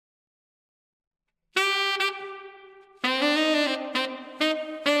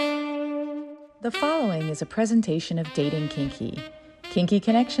The following is a presentation of Dating Kinky, kinky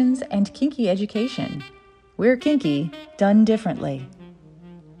connections and kinky education. We're kinky, done differently.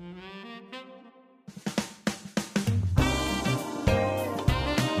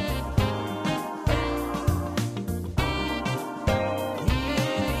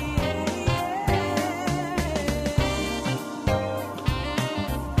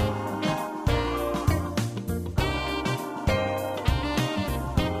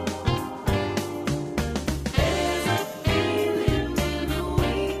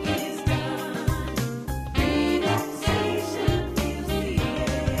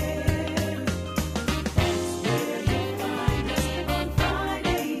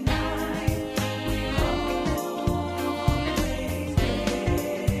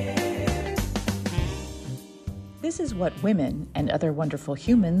 This is what women and other wonderful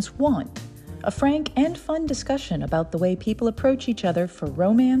humans want. A frank and fun discussion about the way people approach each other for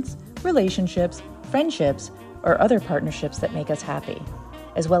romance, relationships, friendships, or other partnerships that make us happy,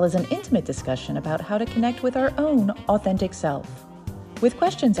 as well as an intimate discussion about how to connect with our own authentic self, with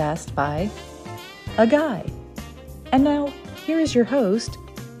questions asked by a guy. And now, here is your host,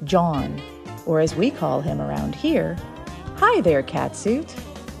 John, or as we call him around here, Hi There, Catsuit.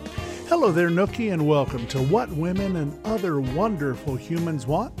 Hello there, Nookie, and welcome to What Women and Other Wonderful Humans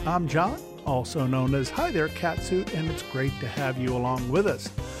Want. I'm John, also known as Hi There, Catsuit, and it's great to have you along with us.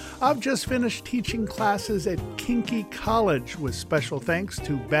 I've just finished teaching classes at Kinky College with special thanks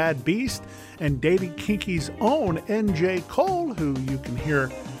to Bad Beast and Dating Kinky's own NJ Cole, who you can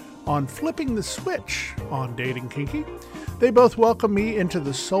hear on Flipping the Switch on Dating Kinky. They both welcomed me into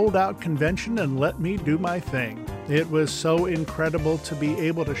the sold-out convention and let me do my thing. It was so incredible to be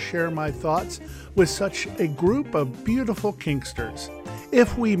able to share my thoughts with such a group of beautiful kinksters.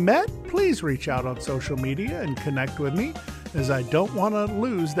 If we met, please reach out on social media and connect with me, as I don't want to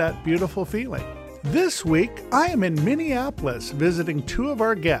lose that beautiful feeling. This week, I am in Minneapolis visiting two of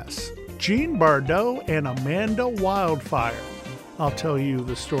our guests, Jean Bardot and Amanda Wildfire. I'll tell you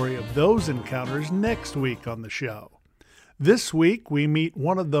the story of those encounters next week on the show. This week, we meet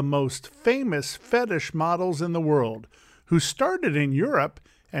one of the most famous fetish models in the world, who started in Europe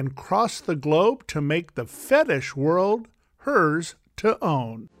and crossed the globe to make the fetish world hers to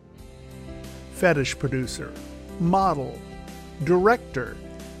own. Fetish producer, model, director,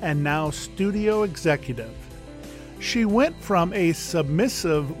 and now studio executive. She went from a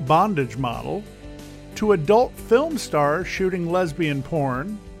submissive bondage model to adult film star shooting lesbian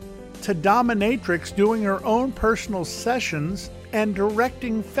porn, to dominatrix doing her own personal sessions and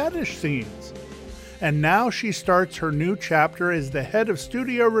directing fetish scenes. And now she starts her new chapter as the head of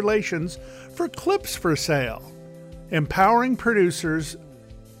studio relations for Clips for Sale, empowering producers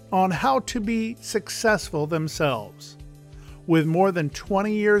on how to be successful themselves. With more than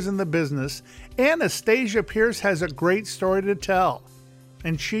 20 years in the business, Anastasia Pierce has a great story to tell,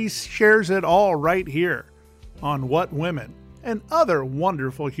 and she shares it all right here on What Women and Other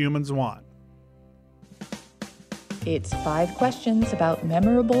Wonderful Humans Want. It's 5 questions about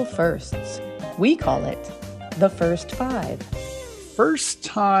memorable firsts. We call it the First 5. First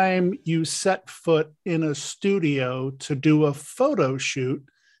time you set foot in a studio to do a photo shoot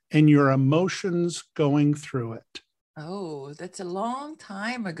and your emotions going through it. Oh, that's a long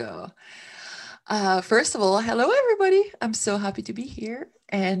time ago. First of all, hello, everybody. I'm so happy to be here.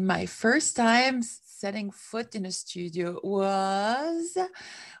 And my first time setting foot in a studio was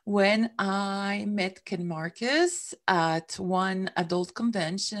when I met Ken Marcus at one adult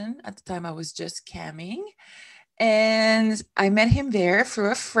convention. At the time, I was just camming. And I met him there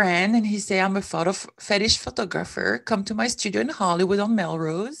through a friend. And he said, I'm a fetish photographer. Come to my studio in Hollywood on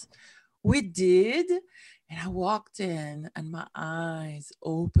Melrose. We did. And I walked in and my eyes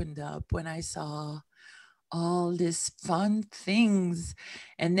opened up when I saw all these fun things.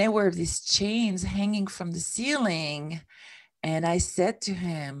 And there were these chains hanging from the ceiling. And I said to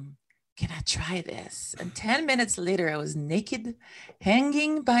him, can I try this? And 10 minutes later, I was naked,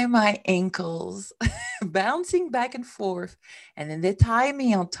 hanging by my ankles, bouncing back and forth. And then they tied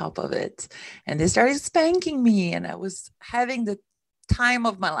me on top of it. And they started spanking me. And I was having the time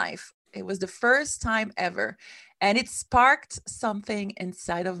of my life. It was the first time ever. And it sparked something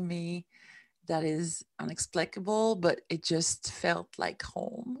inside of me that is inexplicable, but it just felt like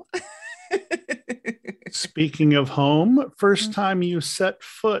home. Speaking of home, first time you set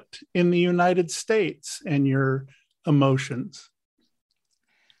foot in the United States and your emotions.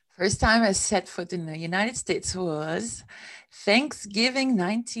 First time I set foot in the United States was Thanksgiving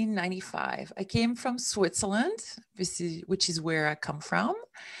 1995. I came from Switzerland, which is where I come from.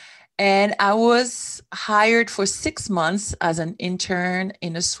 And I was hired for 6 months as an intern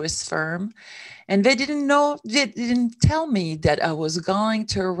in a Swiss firm. And they didn't tell me that I was going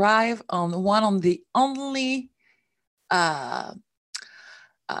to arrive on one of the only uh,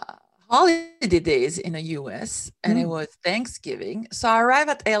 uh, holiday days in the US, and it was Thanksgiving. So I arrived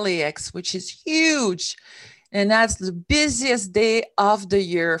at LAX, which is huge. And that's the busiest day of the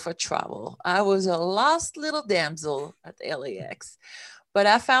year for travel. I was a lost little damsel at LAX. But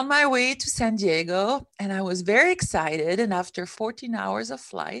I found my way to San Diego and I was very excited. And after 14 hours of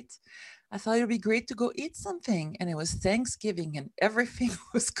flight, I thought it would be great to go eat something. And it was Thanksgiving and everything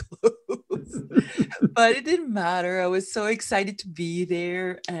was closed. But it didn't matter. I was so excited to be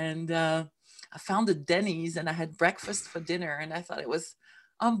there. And I found a Denny's and I had breakfast for dinner. And I thought it was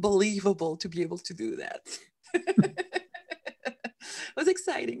unbelievable to be able to do that. It was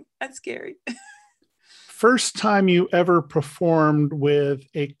exciting and scary. First time you ever performed with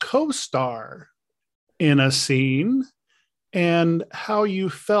a co-star in a scene and how you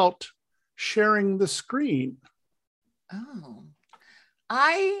felt sharing the screen. Oh,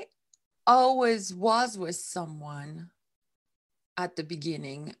 I always was with someone at the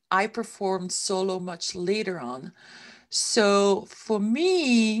beginning. I performed solo much later on. So for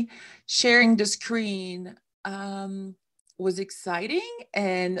me, sharing the screen was exciting.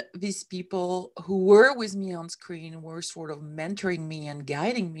 And these people who were with me on screen were sort of mentoring me and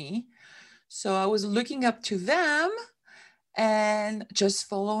guiding me. So I was looking up to them and just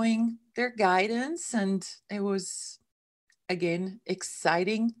following their guidance. And it was, again,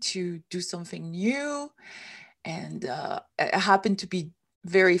 exciting to do something new. And I happened to be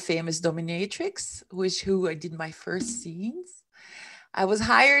very famous dominatrix, who I did my first scenes. I was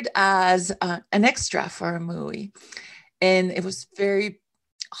hired as an extra for a movie. And it was very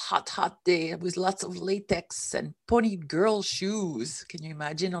hot day with lots of latex and pony girl shoes. Can you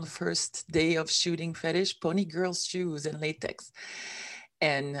imagine on the first day of shooting Fetish, pony girl shoes and latex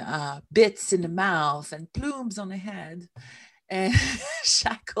and bits in the mouth and plumes on the head and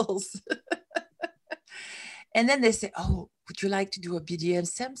shackles. And then they say, oh, would you like to do a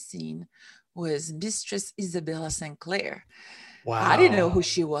BDSM scene with Mistress Isabella Sinclair? Wow. I didn't know who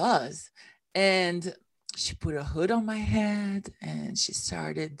she was. And she put a hood on my head and she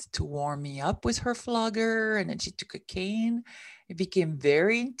started to warm me up with her flogger. And then she took a cane. It became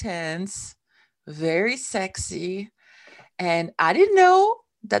very intense, very sexy. And I didn't know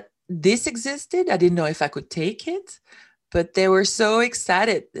that this existed. I didn't know if I could take it, but they were so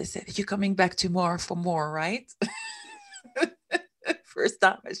excited. They said, you're coming back tomorrow for more, right? First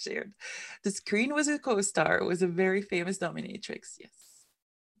time I shared the screen was a co-star. It was a very famous dominatrix. Yes.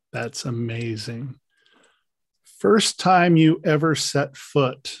 That's amazing. First time you ever set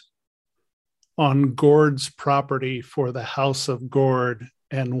foot on Gord's property for the House of Gord,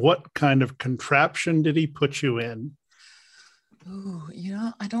 and what kind of contraption did he put you in? Oh,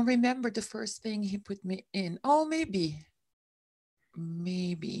 I don't remember the first thing he put me in. Oh, maybe.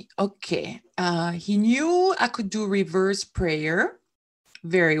 Okay. He knew I could do reverse prayer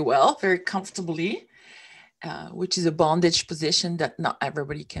very well, very comfortably. Which is a bondage position that not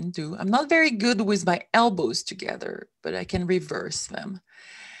everybody can do. I'm not very good with my elbows together, but I can reverse them.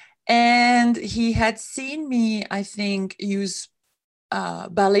 And he had seen me, I think, use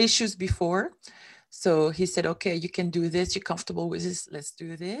ballet shoes before. So he said, okay, you can do this. You're comfortable with this. Let's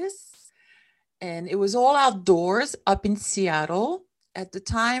do this. And it was all outdoors up in Seattle. At the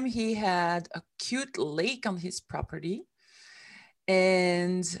time, he had a cute lake on his property.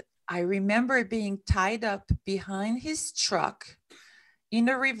 And I remember being tied up behind his truck in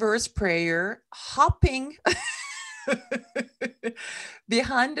a reverse prayer, hopping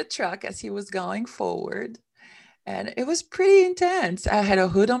behind the truck as he was going forward. And it was pretty intense. I had a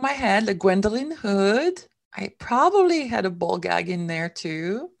hood on my head, the Gwendolyn hood. I probably had a ball gag in there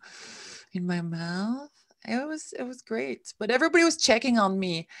too, in my mouth. It was great. But everybody was checking on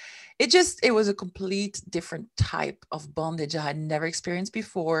me. It was a complete different type of bondage I had never experienced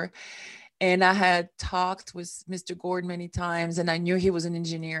before. And I had talked with Mr. Gord many times, and I knew he was an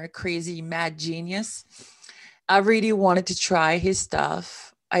engineer, a crazy, mad genius. I really wanted to try his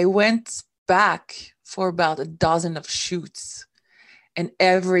stuff. I went back for about a dozen of shoots. And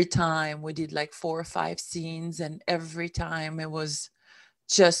every time we did like 4 or 5 scenes, and every time it was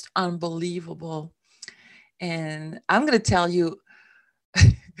just unbelievable. And I'm going to tell you,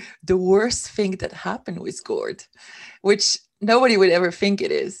 the worst thing that happened with Gord, which nobody would ever think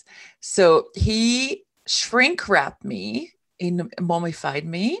it is. So he shrink wrapped me, mummified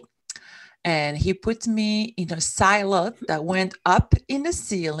me, and he put me in a silo that went up in the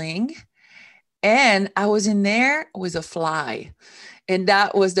ceiling. And I was in there with a fly. And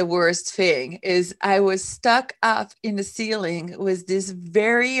that was the worst thing, is I was stuck up in the ceiling with this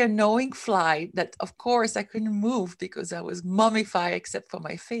very annoying fly that, of course, I couldn't move because I was mummified except for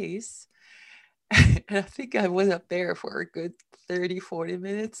my face. And I think I was up there for a good 30, 40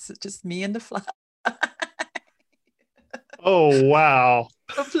 minutes, just me and the fly. Oh, wow.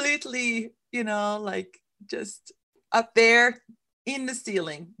 Completely, like just up there in the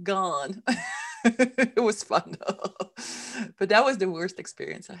ceiling, gone. It was fun though. But that was the worst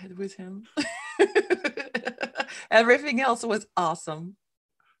experience I had with him. Everything else was awesome.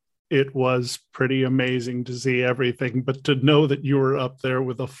 It was pretty amazing to see everything, but to know that you were up there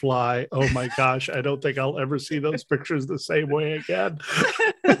with a fly, oh my gosh, I don't think I'll ever see those pictures the same way again.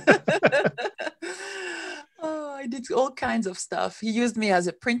 Oh, I did all kinds of stuff. He used me as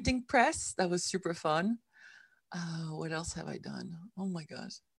a printing press. That was super fun. What else have I done? Oh my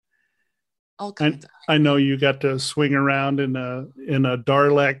gosh. All kinds. I know you got to swing around in a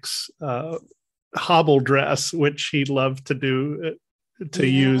Darlex hobble dress, which he loved to do,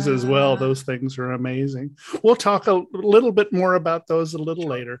 use as well. Those things are amazing. We'll talk a little bit more about those a little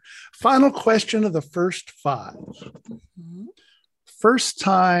later. Final question of the first 5. Mm-hmm. First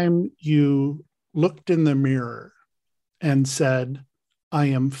time you looked in the mirror and said, I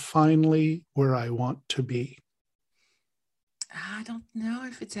am finally where I want to be. I don't know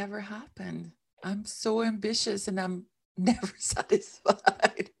if it's ever happened. I'm so ambitious and I'm never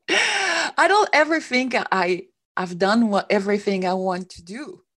satisfied. I don't ever think I've done everything I want to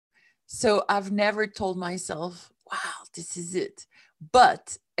do. So I've never told myself, wow, this is it.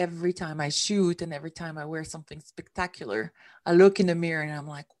 But every time I shoot and every time I wear something spectacular, I look in the mirror and I'm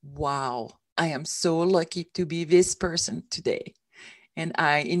like, wow, I am so lucky to be this person today. And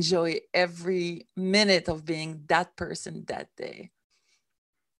I enjoy every minute of being that person that day.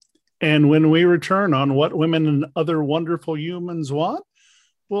 And when we return on What Women and Other Wonderful Humans Want,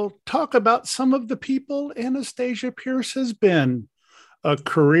 we'll talk about some of the people Anastasia Pierce has been. A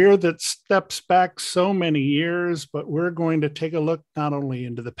career that steps back so many years, but we're going to take a look not only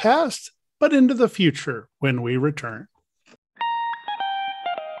into the past, but into the future when we return.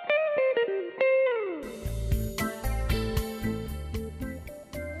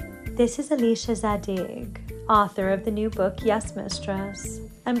 This is Alicia Zadig, author of the new book, Yes, Mistress.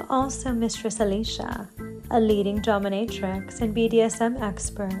 I'm also Mistress Alicia, a leading dominatrix and BDSM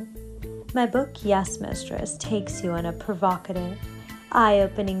expert. My book, Yes, Mistress, takes you on a provocative,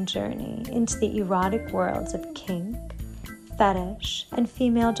 eye-opening journey into the erotic worlds of kink, fetish, and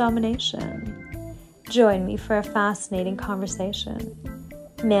female domination. Join me for a fascinating conversation.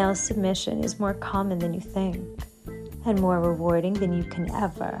 Male submission is more common than you think, and more rewarding than you can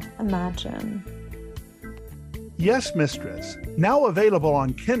ever imagine. Yes, Mistress, now available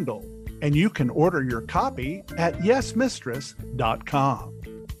on Kindle, and you can order your copy at yesmistress.com.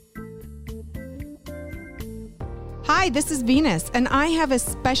 Hi, this is Venus, and I have a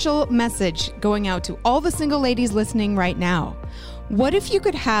special message going out to all the single ladies listening right now. What if you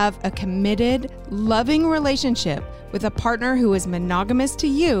could have a committed, loving relationship with a partner who is monogamous to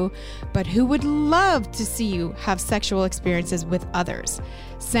you, but who would love to see you have sexual experiences with others?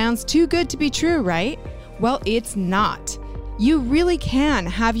 Sounds too good to be true, right? Well, it's not. You really can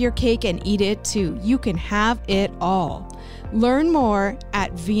have your cake and eat it too. You can have it all. Learn more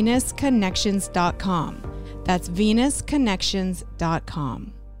at venusconnections.com. That's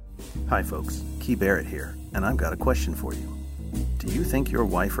venusconnections.com. Hi folks, Key Barrett here, and I've got a question for you. Do you think your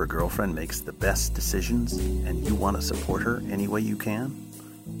wife or girlfriend makes the best decisions and you want to support her any way you can?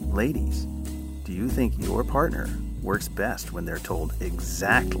 Ladies, do you think your partner works best when they're told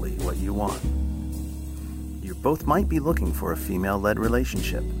exactly what you want? You both might be looking for a female-led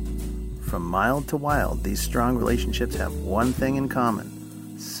relationship. From mild to wild, these strong relationships have one thing in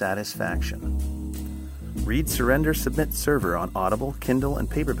common: satisfaction. Read Surrender, Submit, Server on Audible, Kindle, and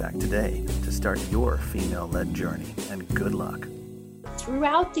paperback today to start your female-led journey, and good luck.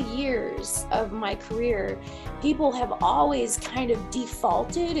 Throughout the years of my career, people have always kind of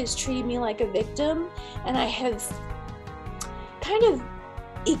defaulted as treating me like a victim, and I have kind of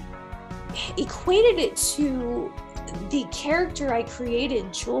equated it to the character I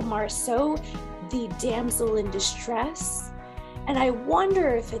created, Jewel Marceau, the damsel in distress. And I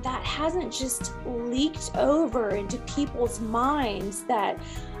wonder if that hasn't just leaked over into people's minds, that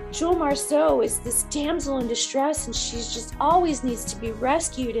Jewel Marceau is this damsel in distress and she's just always needs to be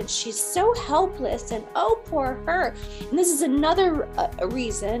rescued and she's so helpless and oh, poor her. And this is another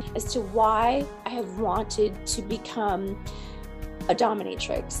reason as to why I have wanted to become a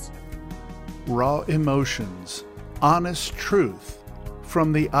dominatrix. Raw emotions, honest truth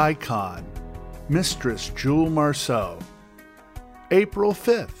from the icon, Mistress Jewel Marceau. April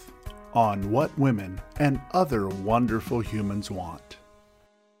 5th on What Women and Other Wonderful Humans Want.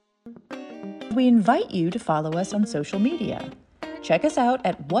 We invite you to follow us on social media. Check us out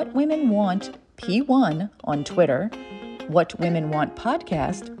at What Women Want P1 on Twitter, What Women Want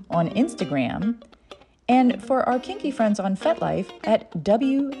Podcast on Instagram, and for our kinky friends on FetLife at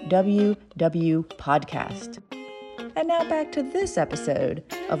WWW Podcast. And now back to this episode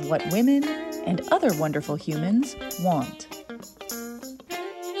of What Women and Other Wonderful Humans Want.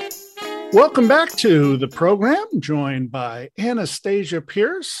 Welcome back to the program, joined by Anastasia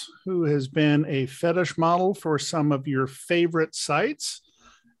Pierce, who has been a fetish model for some of your favorite sites.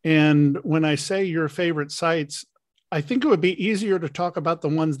 And when I say your favorite sites, I think it would be easier to talk about the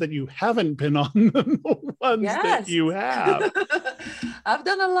ones that you haven't been on than the ones that you have. I've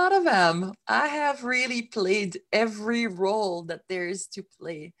done a lot of them. I have really played every role that there is to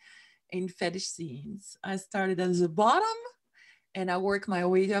play in fetish scenes. I started as a bottom and I work my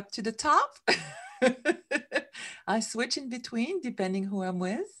way up to the top. I switch in between depending who I'm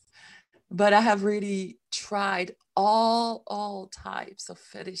with. But I have really tried all types of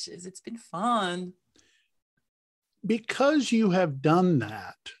fetishes. It's been fun. Because you have done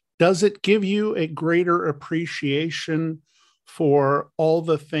that, does it give you a greater appreciation for all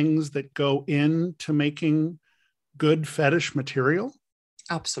the things that go into making good fetish material?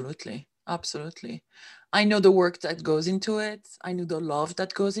 Absolutely. Absolutely. I know the work that goes into it. I know the love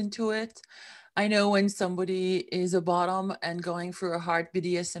that goes into it. I know when somebody is a bottom and going through a hard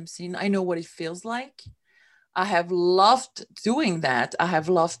BDSM scene, I know what it feels like. I have loved doing that. I have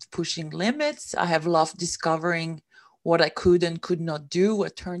loved pushing limits. I have loved discovering what I could and could not do,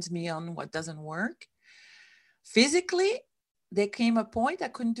 what turns me on, what doesn't work. Physically, there came a point I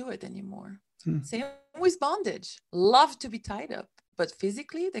couldn't do it anymore. Same with bondage. Love to be tied up. But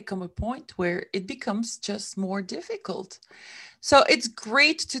physically, there come a point where it becomes just more difficult. So it's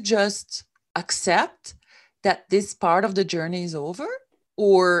great to just accept that this part of the journey is over,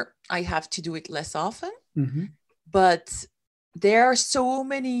 or I have to do it less often. Mm-hmm. But there are so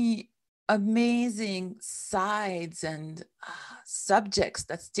many amazing sides and subjects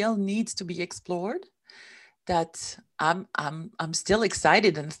that still needs to be explored that I'm still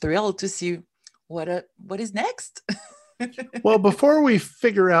excited and thrilled to see what is next. Well, before we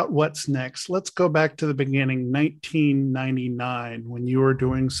figure out what's next, let's go back to the beginning, 1999, when you were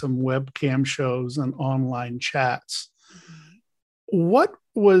doing some webcam shows and online chats. What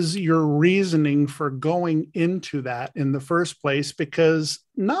was your reasoning for going into that in the first place? Because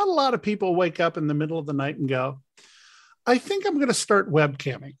not a lot of people wake up in the middle of the night and go, I think I'm going to start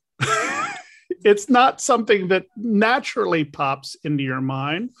webcamming. It's not something that naturally pops into your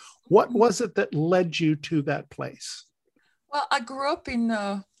mind. What was it that led you to that place? Well, I grew up in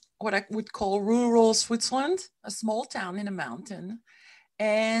what I would call rural Switzerland, a small town in a mountain.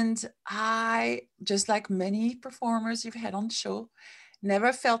 And I, just like many performers you've had on the show,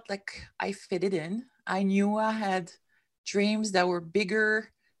 never felt like I fitted in. I knew I had dreams that were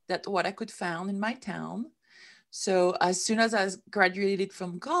bigger than what I could find in my town. So as soon as I graduated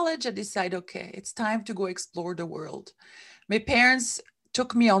from college, I decided, okay, it's time to go explore the world. My parents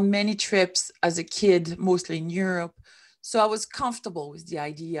took me on many trips as a kid, mostly in Europe. So I was comfortable with the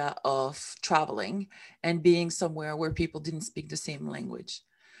idea of traveling and being somewhere where people didn't speak the same language.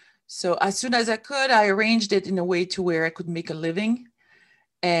 So as soon as I could, I arranged it in a way to where I could make a living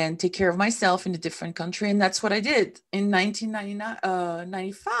and take care of myself in a different country. And that's what I did. In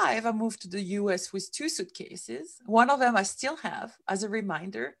 1995, I moved to the US with 2 suitcases. One of them I still have as a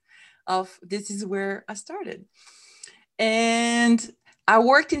reminder of this is where I started. And I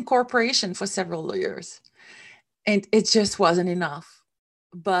worked in corporation for several years. And it just wasn't enough.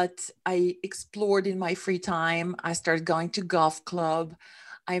 But I explored in my free time. I started going to golf club.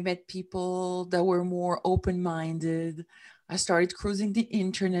 I met people that were more open-minded. I started cruising the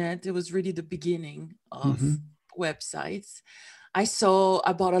internet. It was really the beginning of websites. I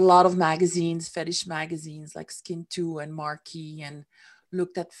bought a lot of magazines, fetish magazines like Skin 2 and Marquee, and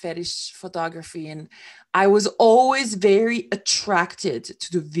looked at fetish photography. And I was always very attracted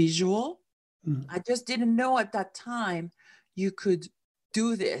to the visual. I just didn't know at that time you could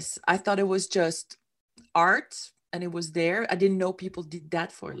do this. I thought it was just art and it was there. I didn't know people did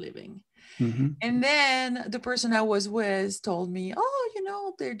that for a living. And then the person I was with told me,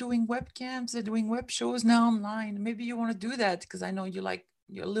 oh, they're doing webcams, they're doing web shows now online. Maybe you want to do that because I know you're a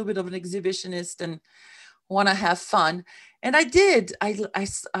little bit of an exhibitionist and want to have fun. And I did. I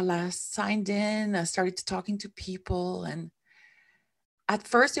signed in, I started talking to people, and at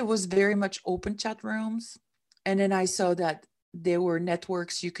first, it was very much open chat rooms. And then I saw that there were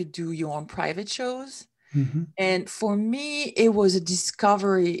networks you could do your own private shows. Mm-hmm. And for me, it was a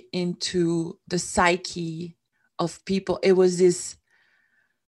discovery into the psyche of people. It was this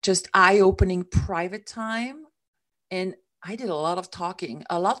just eye-opening private time. And I did a lot of talking,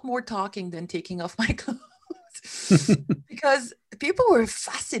 a lot more talking than taking off my clothes. Because people were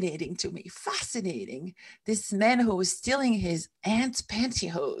fascinating to me, fascinating. This man who was stealing his aunt's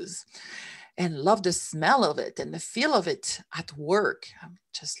pantyhose and loved the smell of it and the feel of it at work. I'm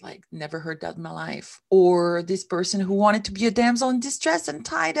just like, never heard that in my life. Or this person who wanted to be a damsel in distress and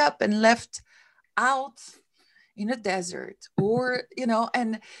tied up and left out in a desert, or,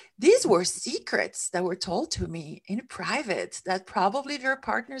 and these were secrets that were told to me in private that probably their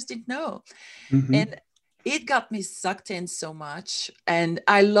partners didn't know. Mm-hmm. And it got me sucked in so much. And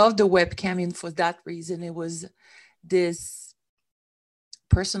I love the webcamming for that reason. It was this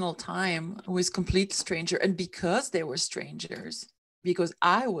personal time with complete stranger. And because they were strangers, because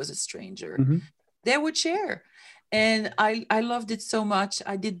I was a stranger, Mm-hmm. they would share. And I loved it so much.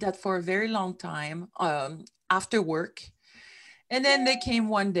 I did that for a very long time after work. And then they came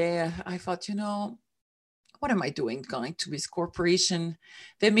one day. I thought, what am I doing going to this corporation?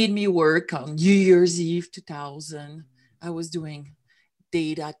 They made me work on New Year's Eve 2000. I was doing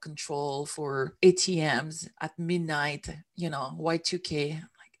data control for ATMs at midnight, Y2K. I'm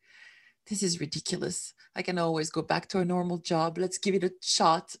like, this is ridiculous. I can always go back to a normal job. Let's give it a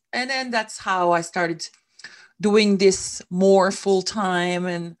shot. And then that's how I started doing this more full time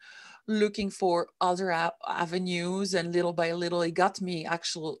and looking for other avenues. And little by little, it got me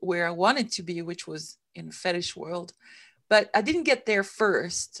actually where I wanted to be, which was in the fetish world. But I didn't get there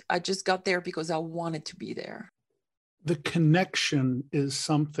first. I just got there because I wanted to be there. The connection is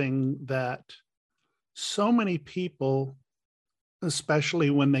something that so many people,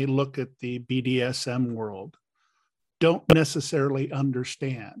 especially when they look at the BDSM world, don't necessarily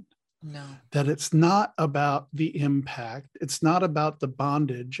understand. No. That it's not about the impact. It's not about the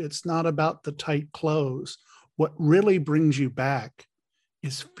bondage. It's not about the tight clothes. What really brings you back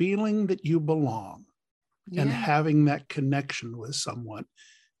is feeling that you belong and having that connection with someone.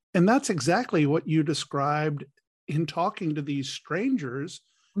 And that's exactly what you described in talking to these strangers,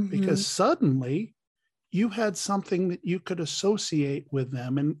 because suddenly you had something that you could associate with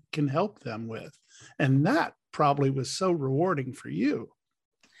them and can help them with. And that probably was so rewarding for you.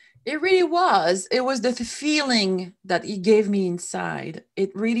 It really was. It was the feeling that it gave me inside.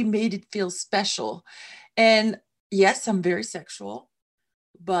 It really made it feel special. And yes, I'm very sexual,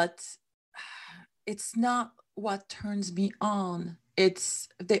 but it's not what turns me on.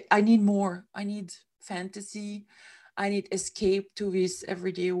 I need more. I need fantasy. I need escape to this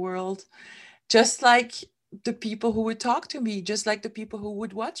everyday world. Just like the people who would talk to me, just like the people who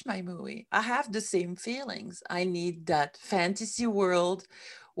would watch my movie. I have the same feelings. I need that fantasy world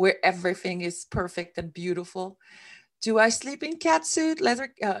where everything is perfect and beautiful. Do I sleep in catsuit,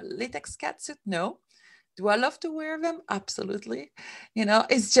 latex catsuit? No. Do I love to wear them? Absolutely.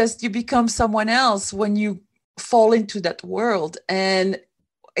 It's just you become someone else when you fall into that world. And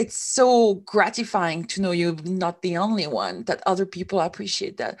it's so gratifying to know you're not the only one, that other people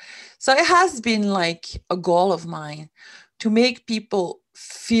appreciate that. So it has been like a goal of mine to make people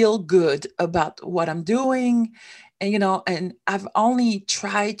feel good about what I'm doing. And, and I've only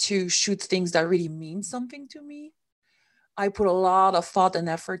tried to shoot things that really mean something to me. I put a lot of thought and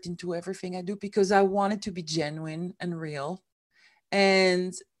effort into everything I do because I want it to be genuine and real.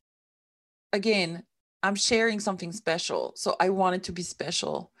 And again, I'm sharing something special. So I want it to be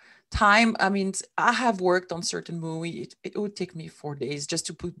special. I have worked on certain movies. It would take me 4 days just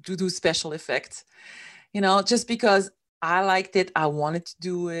to do special effects, just because I liked it. I wanted to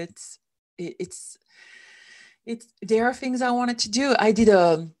do it. There are things I wanted to do. I did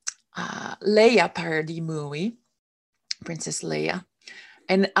a Leia parody movie, Princess Leia,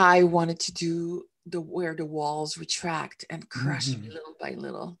 and I wanted to do where the walls retract and crush me little by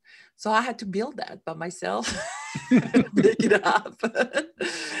little. So I had to build that by myself, make it up,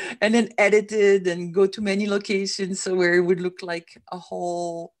 and then edit it and go to many locations so where it would look like a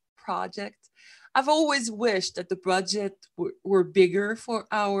whole project. I've always wished that the budget were bigger for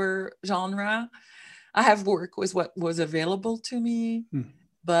our genre. I have worked with what was available to me,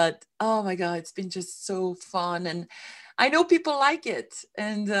 but oh my God, it's been just so fun. And I know people like it.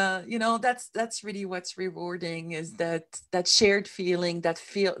 And, that's really what's rewarding, is that shared feeling,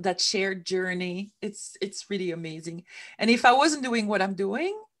 that shared journey. It's really amazing. And if I wasn't doing what I'm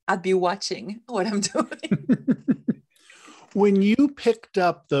doing, I'd be watching what I'm doing. When you picked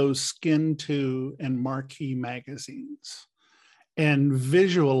up those Skin 2 and Marquee magazines and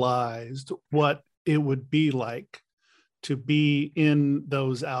visualized what it would be like to be in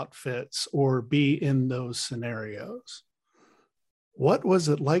those outfits or be in those scenarios. What was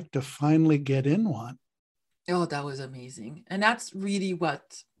it like to finally get in one? Oh, that was amazing. And that's really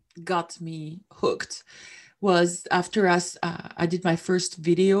what got me hooked. Was after I did my first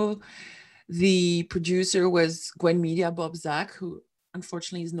video, the producer was Gwen Media, Bob Zach, who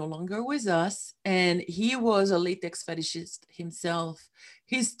unfortunately is no longer with us. And he was a latex fetishist himself.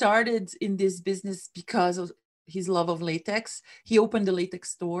 He started in this business because of his love of latex. He opened a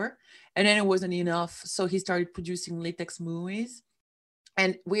latex store, and then it wasn't enough. So he started producing latex movies.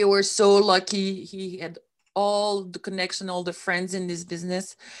 And we were so lucky. He had all the connection, all the friends in this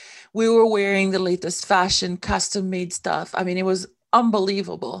business. We were wearing the latest fashion, custom made stuff. I mean, it was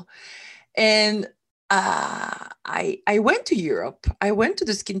unbelievable. And I went to Europe. I went to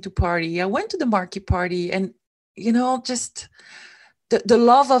the Skin to Party. I went to the Marquee Party. And, you know, just the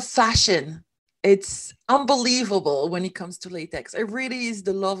love of fashion. It's unbelievable when it comes to latex. It really is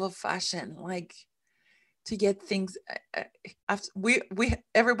the love of fashion. Like, to get things after we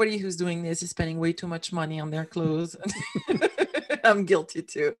everybody who's doing this is spending way too much money on their clothes. I'm guilty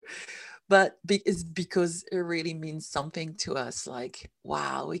too, but it's because it really means something to us. Like,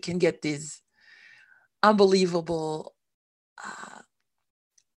 wow, we can get these unbelievable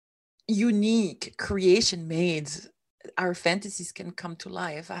unique creation made. Our fantasies can come to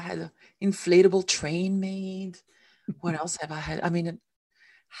life. I had an inflatable train made. What else have I had? I mean,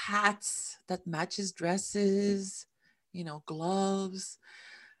 hats that matches dresses, you know, gloves.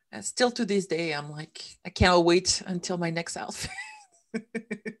 And still to this day, I'm like, I can't wait until my next outfit.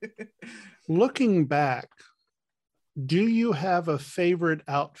 Looking back, do you have a favorite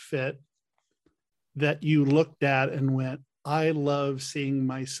outfit that you looked at and went, I love seeing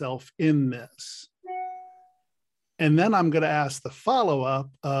myself in this? And then I'm going to ask the follow-up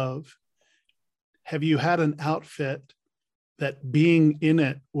of, have you had an outfit that being in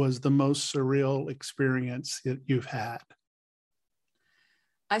it was the most surreal experience that you've had?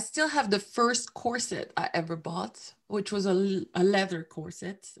 I still have the first corset I ever bought, which was a leather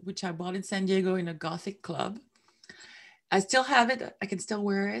corset, which I bought in San Diego in a Gothic club. I still have it. I can still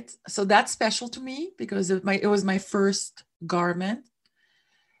wear it. So that's special to me because it was my first garment.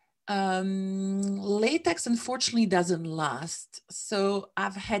 Latex, unfortunately, doesn't last. So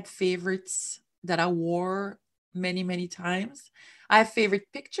I've had favorites that I wore many, many times. I have favorite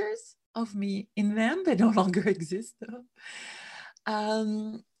pictures of me in them. They no longer exist though.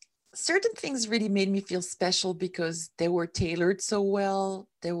 Certain things really made me feel special because they were tailored so well.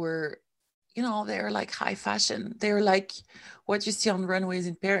 They were, you know, they're like high fashion. They're like what you see on runways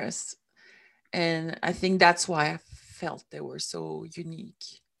in Paris. And I think that's why I felt they were so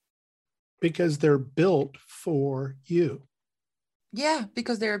unique. Because they're built for you. Yeah,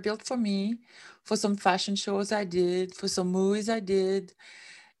 because they were built for me, for some fashion shows I did, for some movies I did.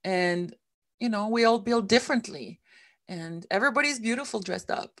 And, you know, we all build differently. And everybody's beautiful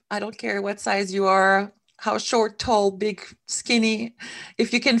dressed up. I don't care what size you are, how short, tall, big, skinny.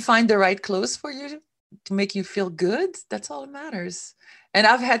 If you can find the right clothes for you to make you feel good, that's all that matters. And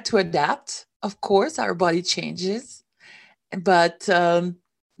I've had to adapt. Of course, our body changes. But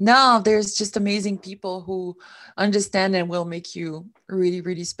now there's just amazing people who understand and will make you really,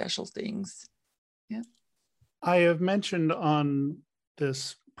 really special things. Yeah. I have mentioned on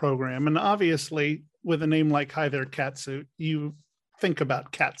this program, and obviously with a name like Hi There Catsuit, you think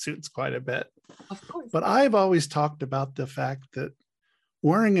about catsuits quite a bit. Of course. But I've always talked about the fact that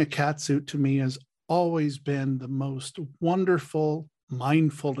wearing a catsuit to me has always been the most wonderful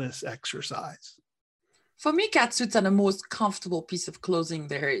mindfulness exercise. For me, catsuits are the most comfortable piece of clothing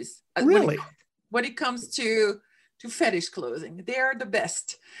there is. Really? When it comes to fetish clothing, they are the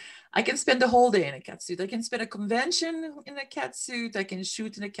best. I can spend the whole day in a catsuit. I can spend a convention in a catsuit. I can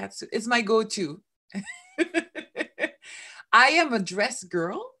shoot in a catsuit. It's my go-to. I am a dress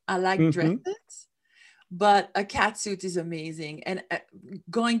girl. I like dresses, but a catsuit is amazing. And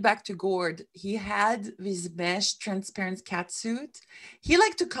going back to Gord, he had this mesh transparent catsuit. He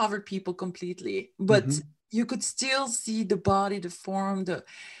liked to cover people completely, but you could still see the body, the form,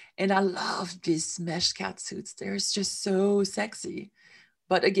 and I love these mesh catsuits. They're just so sexy.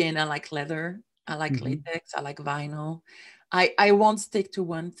 But again, I like leather. I like latex. I like vinyl. I won't stick to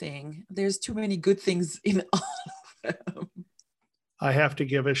one thing. There's too many good things in all of them. I have to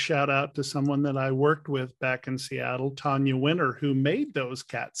give a shout out to someone that I worked with back in Seattle, Tanya Winter, who made those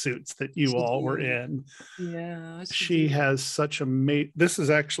catsuits that you all were in. Yeah. She has such a this is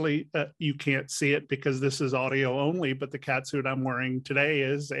actually, you can't see it because this is audio only, but the catsuit I'm wearing today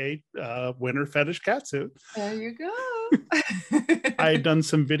is a winter fetish catsuit. There you go. I had done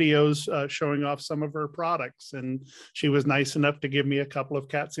some videos showing off some of her products, and she was nice enough to give me a couple of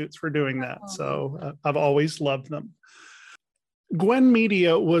cat suits for doing that. So I've always loved them. Gwen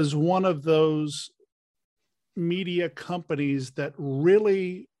Media was one of those media companies that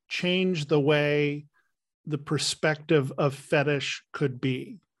really changed the way the perspective of fetish could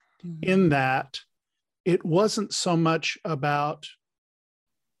be, in that it wasn't so much about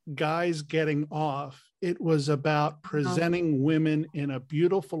guys getting off. It was about presenting women in a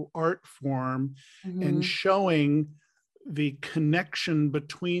beautiful art form and showing the connection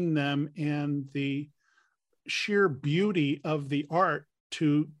between them and the sheer beauty of the art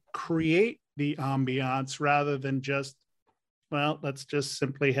to create the ambiance, rather than just, well, let's just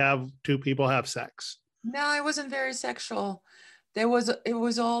simply have two people have sex. No, it wasn't very sexual. It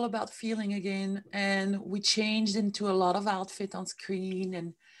was all about feeling again. And we changed into a lot of outfit on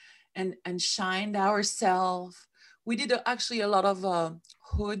screen and shined ourselves. We did actually a lot of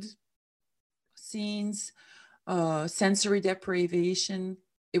hood scenes, sensory deprivation.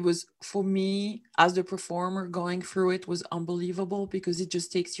 It was, for me as the performer, going through it was unbelievable because it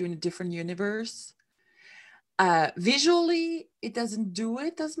just takes you in a different universe. Visually, it doesn't do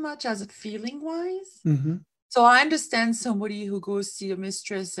it as much as feeling wise. So I understand somebody who goes see a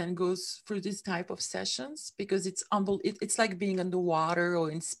mistress and goes through this type of sessions, because it's like being underwater or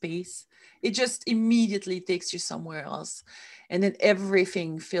in space. It just immediately takes you somewhere else. And then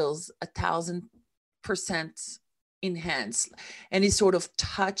everything feels 1,000% enhanced. Any sort of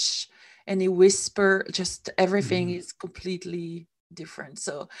touch, any whisper, just everything is completely different.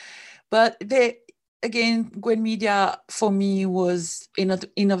 So, but again, Gwen Media for me was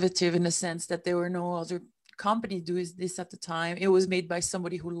innovative in the sense that there were no other company doing this at the time. It was made by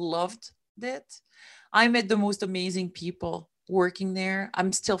somebody who loved it. I met the most amazing people working there.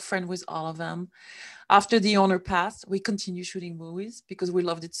 I'm still friends with all of them. After the owner passed, we continued shooting movies because we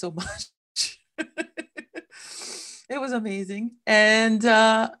loved it so much. It was amazing. And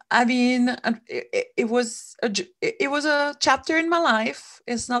I mean, it was a chapter in my life.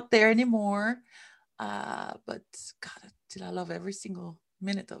 It's not there anymore. But God, did I love every single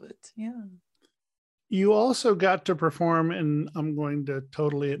minute of it. Yeah. You also got to perform, and I'm going to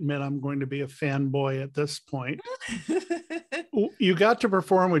totally admit I'm going to be a fanboy at this point. You got to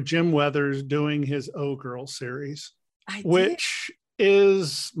perform with Jim Weathers doing his Oh Girl series, which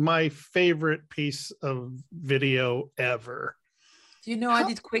is my favorite piece of video ever. Do you know I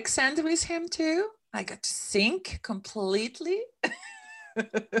did quicksand with him too? I got to sink completely.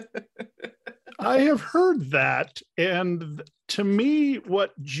 I have heard that. And to me,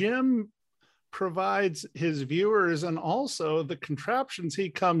 what Jim provides his viewers, and also the contraptions he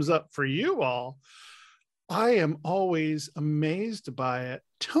comes up for you all, I am always amazed by it.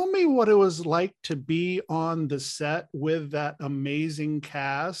 Tell me what it was like to be on the set with that amazing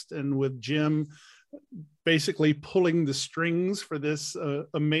cast and with Jim basically pulling the strings for this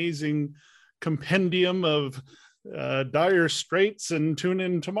amazing compendium of Dire Straits and Tune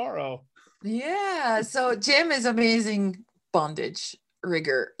In Tomorrow. Yeah, so Jim is amazing bondage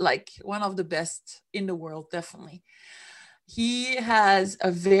rigger, like one of the best in the world, definitely. He has a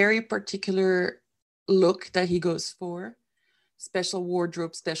very particular look that he goes for. Special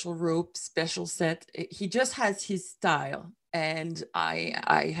wardrobe, special rope, special set. He just has his style. And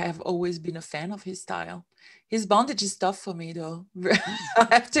I have always been a fan of his style. His bondage is tough for me, though. I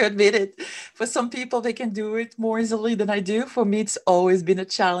have to admit it. For some people, they can do it more easily than I do. For me, it's always been a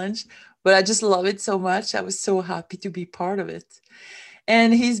challenge. But I just love it so much. I was so happy to be part of it.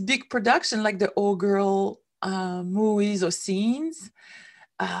 And his big production, like the All Girl movies or scenes,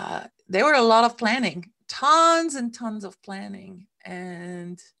 there were a lot of planning, tons and tons of planning.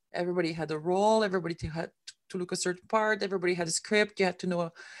 And everybody had a role. Everybody had to look a certain part. Everybody had a script. You had to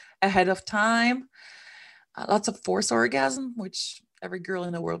know ahead of time. Lots of forced orgasm, which every girl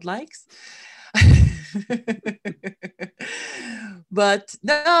in the world likes. But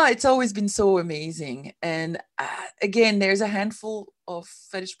no, it's always been so amazing. And again, there's a handful of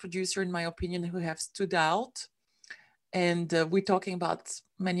fetish producers, in my opinion, who have stood out. And we're talking about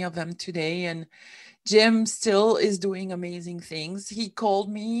many of them today. And Jim still is doing amazing things. He called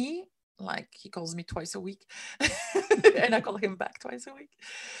me, like he calls me twice a week. And I call him back twice a week.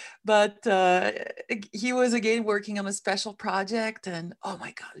 But he was again working on a special project. And oh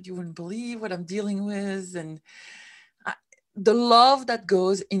my God, you wouldn't believe what I'm dealing with. And the love that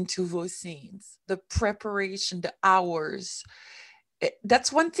goes into those scenes, the preparation, the hours.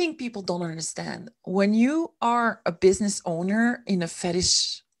 That's one thing people don't understand. When you are a business owner in a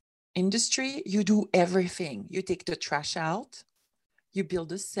fetish industry, you do everything. You take the trash out, you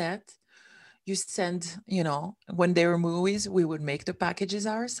build a set, You send, when there were movies, we would make the packages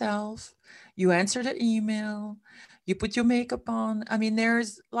ourselves. You answer the email, you put your makeup on. I mean,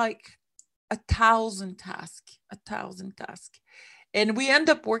 there's like 1,000 tasks, 1,000 tasks. And we end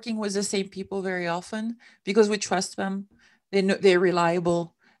up working with the same people very often because we trust them. They know they're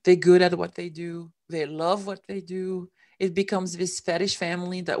reliable. They're good at what they do. They love what they do. It becomes this fetish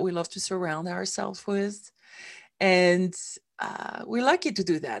family that we love to surround ourselves with. And we're lucky to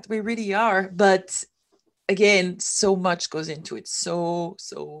do that. We really are. But again, so much goes into it. So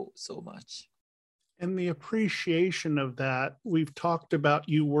much. And the appreciation of that, we've talked about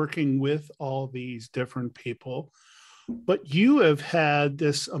you working with all these different people, but you have had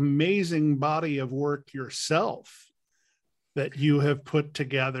this amazing body of work yourself that you have put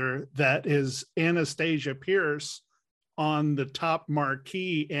together that is Anastasia Pierce on the top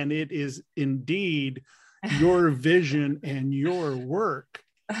marquee, and it is indeed your vision and your work.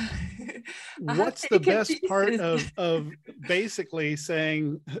 What's the best part of basically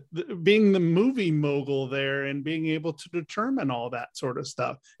saying, being the movie mogul there and being able to determine all that sort of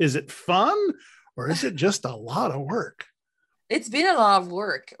stuff? Is it fun or is it just a lot of work? It's been a lot of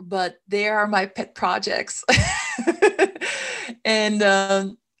work, but they are my pet projects. And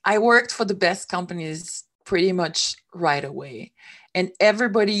I worked for the best companies pretty much right away. And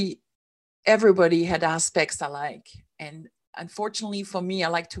everybody had aspects I like. And unfortunately for me, I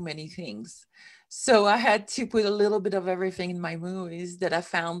like too many things. So I had to put a little bit of everything in my movies that I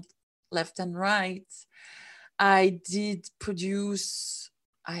found left and right. I did produce,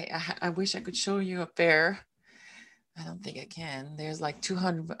 I wish I could show you up there. I don't think I can. There's like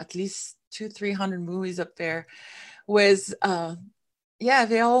 200, at least 300 movies up there with,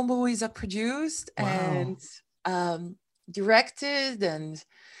 they're all movies I produced. Wow. And directed and,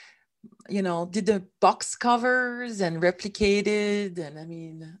 did the box covers and replicated. And I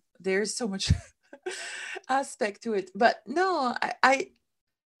mean, there's so much aspect to it, but no, I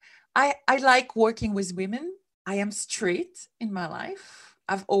like working with women. I am straight in my life.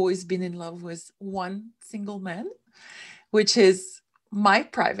 I've always been in love with one single man, which is my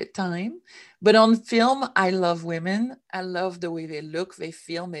private time. But on film, I love women. I love the way they look, they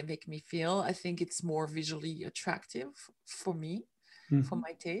feel, they make me feel. I think it's more visually attractive for me, for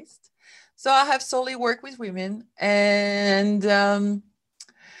my taste. So I have solely worked with women and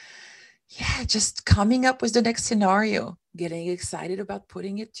just coming up with the next scenario, getting excited about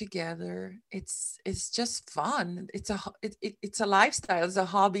putting it together. It's just fun. It's a lifestyle. It's a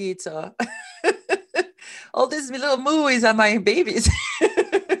hobby. It's a all these little movies are my babies.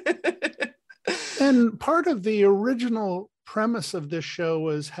 And part of the original premise of this show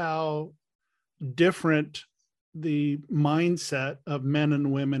was how different the mindset of men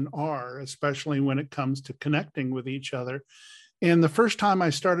and women are, especially when it comes to connecting with each other. And the first time I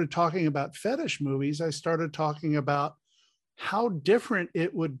started talking about fetish movies, I started talking about how different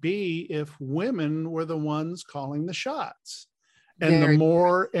it would be if women were the ones calling the shots. And the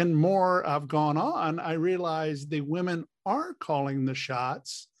more and more I've gone on, I realized the women are calling the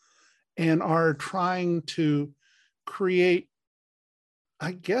shots and are trying to create,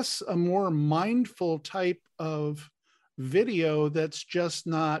 I guess, a more mindful type of video that's just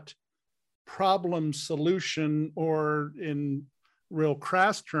not problem solution, or in real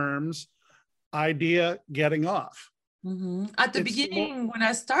crass terms, idea getting off. At the beginning, when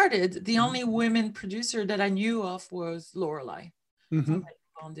I started, the only women producer that I knew of was Lorelei from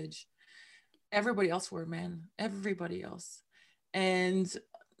Bondage. Everybody else were men, everybody else. And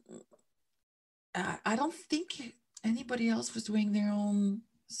I don't think anybody else was doing their own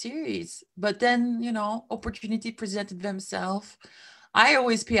series. But then, opportunity presented themselves. I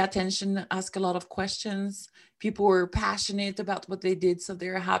always pay attention, ask a lot of questions. People were passionate about what they did, so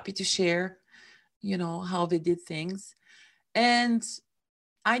they're happy to share, how they did things. And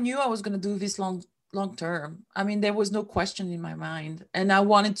I knew I was going to do this long term. I mean, there was no question in my mind, and I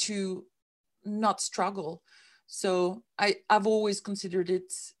wanted to not struggle. So I've always considered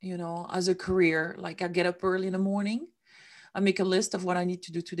it, as a career. Like, I get up early in the morning, I make a list of what I need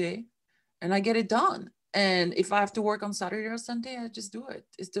to do today, and I get it done. And if I have to work on Saturday or Sunday, I just do it.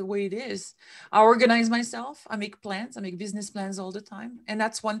 It's the way it is. I organize myself. I make plans. I make business plans all the time. And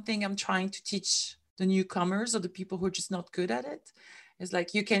that's one thing I'm trying to teach the newcomers or the people who are just not good at it. It's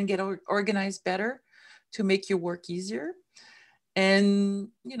like, you can get organized better to make your work easier and,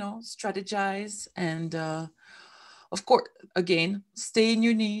 strategize. And of course, again, stay in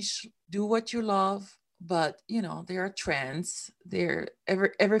your niche, do what you love. But, there are trends there.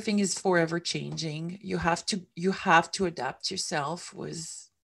 Everything is forever changing. You have to adapt yourself with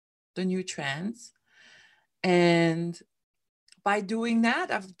the new trends. And by doing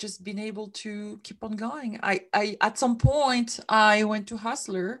that, I've just been able to keep on going. I at some point, I went to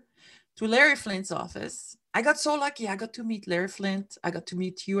Hustler, to Larry Flint's office. I got so lucky. I got to meet Larry Flint. I got to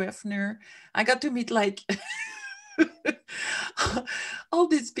meet Hugh Hefner. I got to meet like all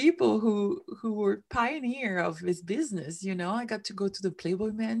these people who were pioneer of this business. You know, I got to go to the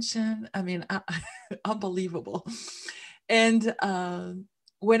Playboy mansion. I mean, unbelievable. And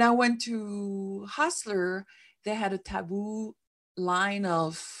when I went to Hustler, they had a taboo line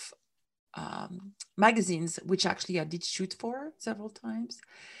of magazines, which actually I did shoot for several times.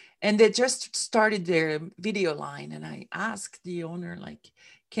 And they just started their video line. And I asked the owner, like,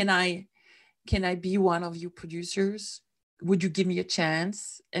 can I be one of your producers? Would you give me a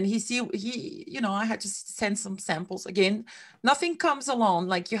chance? And I had to send some samples. Again, nothing comes alone.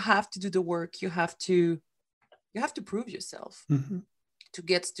 Like, you have to do the work. You have to prove yourself. Mm-hmm. To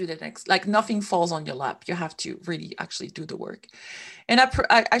get to the next, like, nothing falls on your lap. You have to really actually do the work. And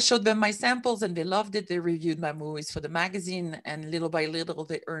I showed them my samples and they loved it. They reviewed my movies for the magazine, and little by little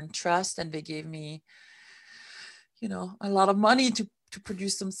they earned trust, and they gave me, a lot of money to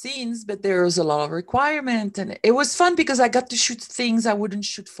produce some scenes, but there was a lot of requirement. And it was fun because I got to shoot things I wouldn't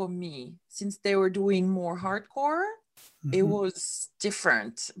shoot for me, since they were doing more hardcore. Mm-hmm. It was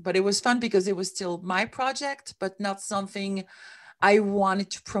different, but it was fun because it was still my project, but not something I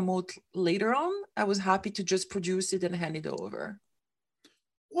wanted to promote later on. I was happy to just produce it and hand it over.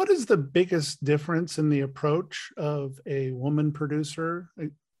 What is the biggest difference in the approach of a woman producer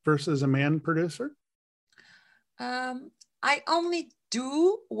versus a man producer? I only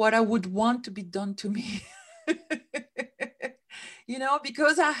do what I would want to be done to me.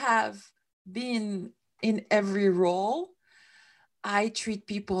 Because I have been in every role, I treat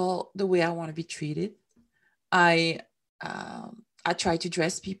people the way I want to be treated. I try to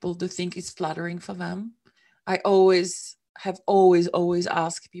dress people to think it's flattering for them. I always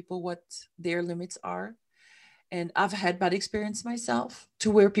asked people what their limits are. And I've had bad experience myself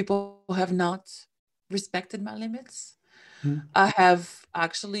to where people have not respected my limits. Mm. I have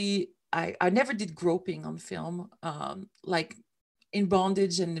actually, I never did groping on film, like in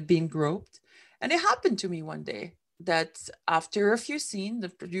Bondage and being groped. And it happened to me one day that after a few scenes, the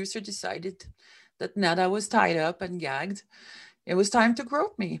producer decided that now that I was tied up and gagged, it was time to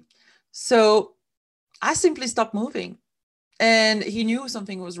grope me. So I simply stopped moving. And he knew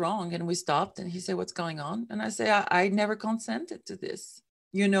something was wrong, and we stopped, and he said, "What's going on?" And I say, I never consented to this.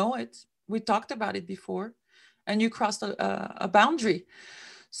 You know it. We talked about it before, and you crossed a boundary.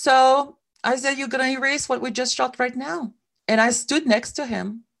 So I said, "You're going to erase what we just shot right now." And I stood next to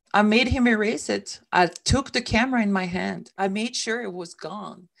him. I made him erase it. I took the camera in my hand. I made sure it was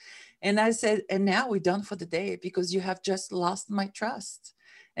gone. And I said, "And now we're done for the day because you have just lost my trust.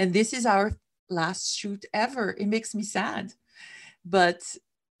 And this is our last shoot ever." It makes me sad. But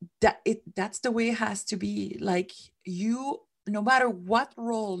that's the way it has to be. Like, you, no matter what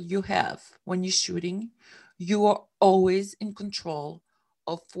role you have when you're shooting, you are always in control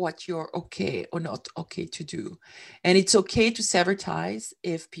of what you're okay or not okay to do. And it's okay to sever ties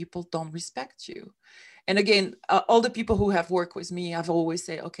if people don't respect you. And again, all the people who have worked with me, I've always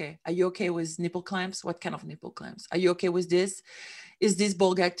said, "Okay, are you okay with nipple clamps? What kind of nipple clamps? Are you okay with this? Is this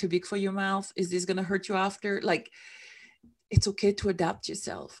ball gag too big for your mouth? Is this going to hurt you after?" Like, it's okay to adapt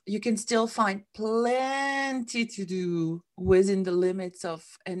yourself. You can still find plenty to do within the limits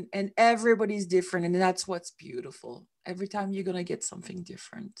of, and everybody's different. And that's what's beautiful. Every time you're going to get something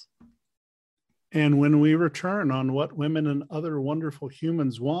different. And when we return on What Women and Other Wonderful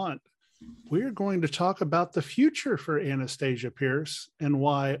Humans Want, we're going to talk about the future for Anastasia Pierce and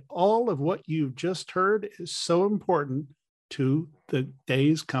why all of what you've just heard is so important to the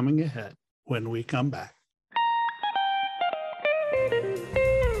days coming ahead when we come back.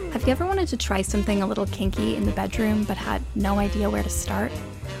 Have you ever wanted to try something a little kinky in the bedroom but had no idea where to start?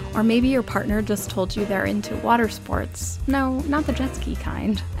 Or maybe your partner just told you they're into water sports. No, not the jet ski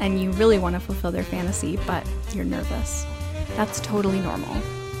kind. And you really want to fulfill their fantasy, but you're nervous. That's totally normal.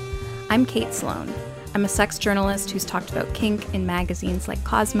 I'm Kate Sloan. I'm a sex journalist who's talked about kink in magazines like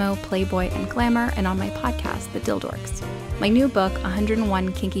Cosmo, Playboy, and Glamour, and on my podcast, The Dildorks. My new book,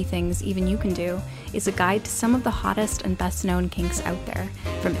 101 Kinky Things Even You Can Do, is a guide to some of the hottest and best-known kinks out there,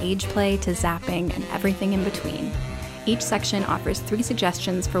 from age play to zapping and everything in between. Each section offers 3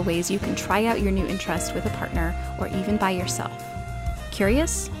 suggestions for ways you can try out your new interest with a partner or even by yourself.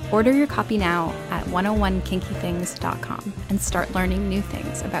 Curious? Order your copy now at 101kinkythings.com and start learning new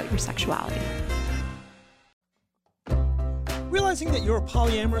things about your sexuality. Realizing that you're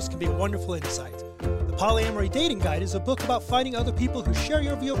polyamorous can be a wonderful insight. The Polyamory Dating Guide is a book about finding other people who share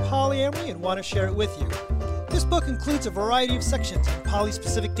your view of polyamory and want to share it with you. This book includes a variety of sections on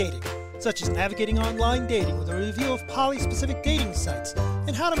poly-specific dating, such as navigating online dating with a review of poly-specific dating sites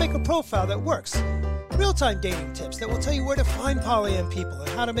and how to make a profile that works, real-time dating tips that will tell you where to find poly-am people and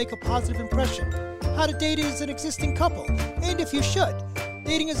how to make a positive impression, how to date as an existing couple, and if you should,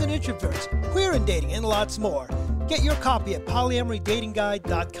 dating as an introvert, queer in dating, and lots more. Get your copy at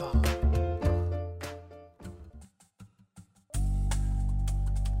polyamorydatingguide.com.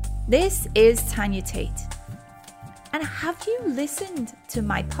 This is Tanya Tate. And have you listened to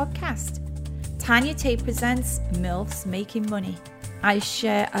my podcast? Tanya Tate presents MILFs Making Money. I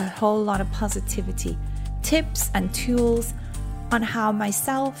share a whole lot of positivity, tips and tools on how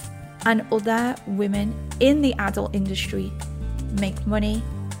myself and other women in the adult industry make money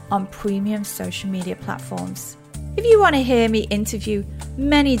on premium social media platforms. If you want to hear me interview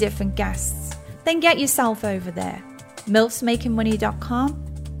many different guests, then get yourself over there, milfsmakingmoney.com,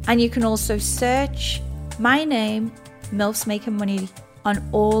 and you can also search my name, MILFs Making Money, on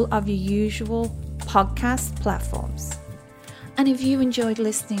all of your usual podcast platforms. And if you enjoyed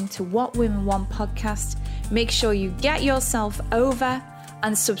listening to What Women Want podcast, make sure you get yourself over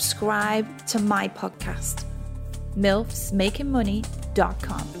and subscribe to my podcast,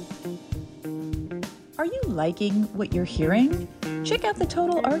 milfsmakingmoney.com. Are you liking what you're hearing? Check out the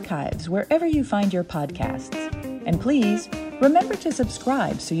Total Archives wherever you find your podcasts. And please, remember to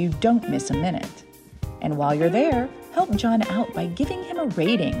subscribe so you don't miss a minute. And while you're there, help John out by giving him a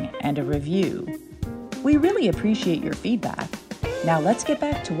rating and a review. We really appreciate your feedback. Now let's get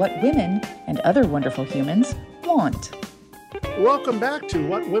back to what women and other wonderful humans want. Welcome back to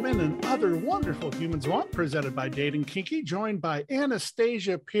What Women and Other Wonderful Humans Want, presented by Dating Kinky, joined by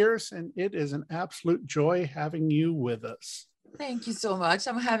Anastasia Pierce, and it is an absolute joy having you with us. Thank you so much.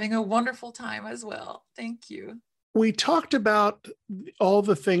 I'm having a wonderful time as well. Thank you. We talked about all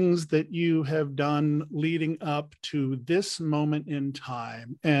the things that you have done leading up to this moment in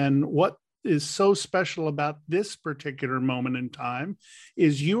time. And what is so special about this particular moment in time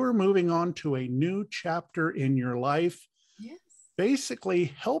is you are moving on to a new chapter in your life, yes,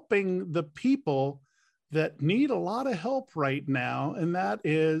 basically helping the people that need a lot of help right now. And that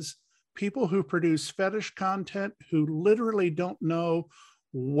is people who produce fetish content who literally don't know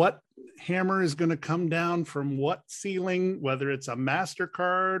what hammer is going to come down from what ceiling, whether it's a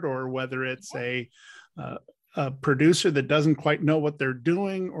MasterCard or whether it's a producer that doesn't quite know what they're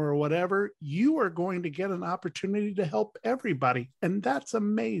doing or whatever. You are going to get an opportunity to help everybody. And that's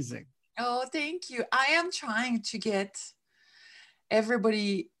amazing. Oh, thank you. I am trying to get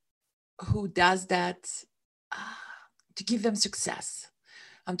everybody who does that to give them success.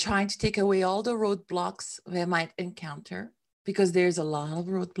 I'm trying to take away all the roadblocks they might encounter, because there's a lot of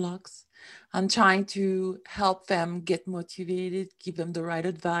roadblocks. I'm trying to help them get motivated, give them the right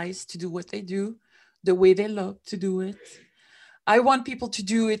advice to do what they do, the way they love to do it. I want people to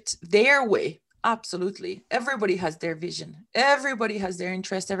do it their way. Absolutely. Everybody has their vision. Everybody has their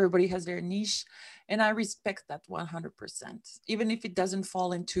interest. Everybody has their niche. And I respect that 100%, even if it doesn't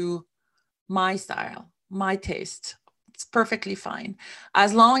fall into my style, my taste. It's perfectly fine.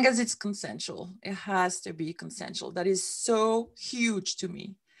 As long as it's consensual, it has to be consensual. That is so huge to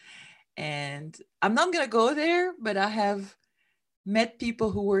me. And I'm not going to go there, but I have met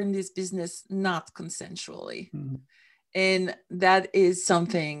people who were in this business not consensually. Mm-hmm. And that is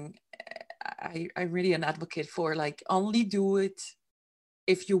something I really an advocate for, like only do it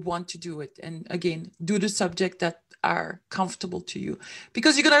if you want to do it. And again, do the subject that are comfortable to you,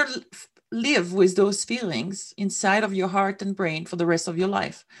 because you're going to live with those feelings inside of your heart and brain for the rest of your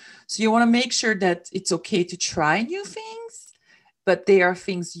life. So you want to make sure that it's okay to try new things, but they are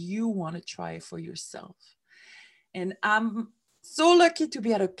things you want to try for yourself. And I'm so lucky to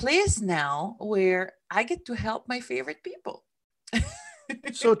be at a place now where I get to help my favorite people.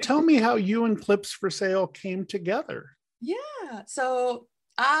 So tell me how you and Clips for Sale came together. Yeah. So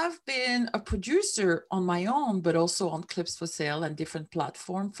I've been a producer on my own, but also on Clips for Sale and different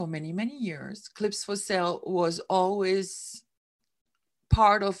platforms for many, many years. Clips for Sale was always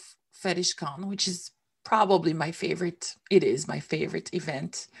part of FetishCon, which is probably my favorite. It is my favorite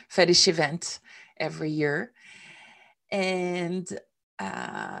event, fetish event every year. And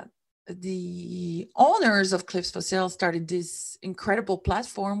the owners of Clips for Sale started this incredible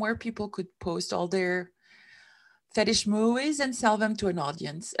platform where people could post all their fetish movies and sell them to an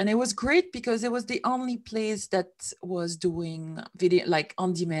audience. And it was great because it was the only place that was doing video, like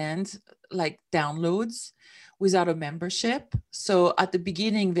on demand, like downloads without a membership. So at the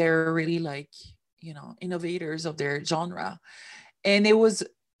beginning, they were really like, you know, innovators of their genre. And it was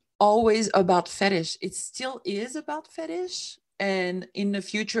always about fetish. It still is about fetish. And in the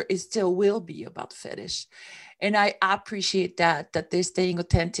future, it still will be about fetish. And I appreciate that they're staying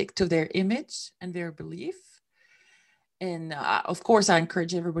authentic to their image and their belief. And of course, I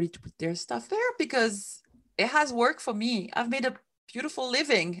encourage everybody to put their stuff there because it has worked for me. I've made a beautiful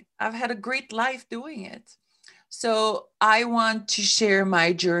living. I've had a great life doing it. So I want to share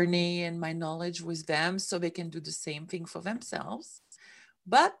my journey and my knowledge with them so they can do the same thing for themselves,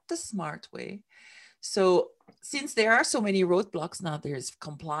 but the smart way. So since there are so many roadblocks now, there's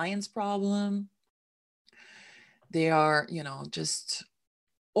compliance problem. They are, just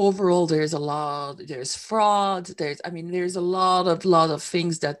overall, there's fraud. There's a lot of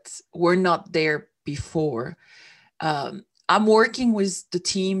things that were not there before. I'm working with the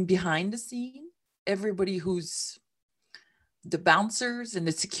team behind the scene, everybody who's the bouncers and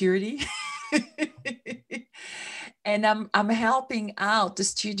the security. And I'm helping out the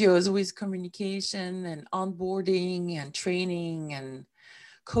studios with communication and onboarding and training and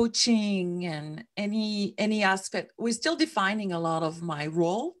coaching and any aspect. We're still defining a lot of my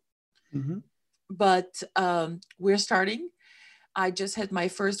role, but we're starting. I just had my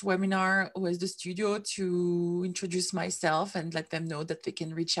first webinar with the studio to introduce myself and let them know that they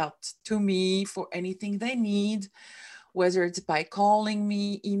can reach out to me for anything they need, whether it's by calling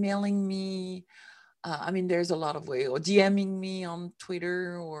me, emailing me. There's a lot of ways, or DMing me on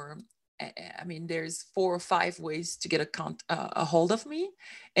Twitter, or there's 4 or 5 ways to get a hold of me.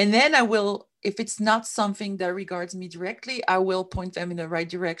 And then I will, if it's not something that regards me directly, I will point them in the right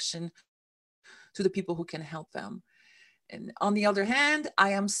direction to the people who can help them. And on the other hand,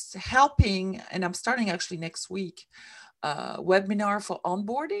 I am helping, and I'm starting actually next week, a webinar for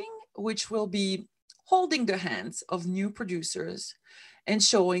onboarding, which will be holding the hands of new producers and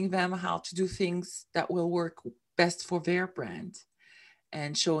showing them how to do things that will work best for their brand,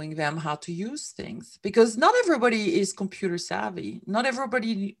 and showing them how to use things, because not everybody is computer savvy. Not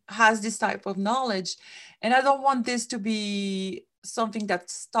everybody has this type of knowledge. And I don't want this to be something that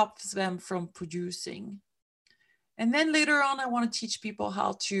stops them from producing. And then later on, I want to teach people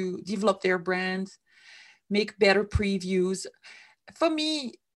how to develop their brand, make better previews. For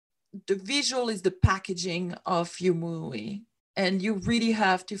me, the visual is the packaging of your movie. And you really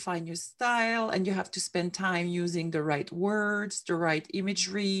have to find your style, and you have to spend time using the right words, the right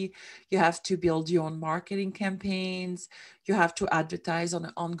imagery. You have to build your own marketing campaigns. You have to advertise on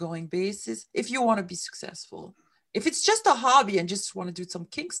an ongoing basis if you want to be successful. If it's just a hobby and just want to do some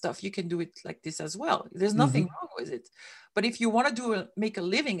kink stuff, you can do it like this as well. There's nothing wrong with it. But if you want to make a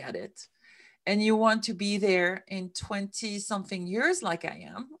living at it, and you want to be there in 20 something years like I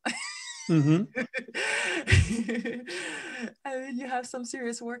am, you have some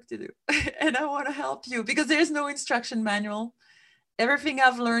serious work to do. And I want to help you, because there's no instruction manual. Everything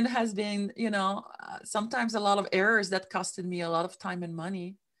I've learned has been, sometimes a lot of errors that costed me a lot of time and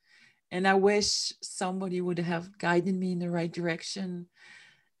money. And I wish somebody would have guided me in the right direction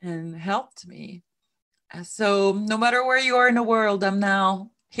and helped me. So no matter where you are in the world, I'm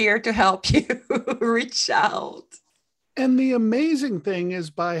now here to help you. Reach out. And the amazing thing is,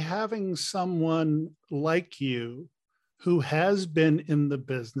 by having someone like you who has been in the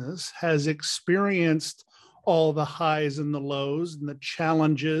business, has experienced all the highs and the lows and the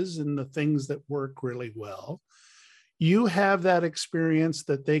challenges and the things that work really well, you have that experience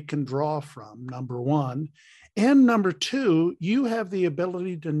that they can draw from, number one. And number two, you have the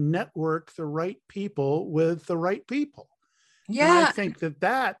ability to network the right people with the right people. Yeah. And I think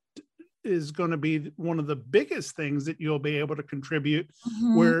that is going to be one of the biggest things that you'll be able to contribute,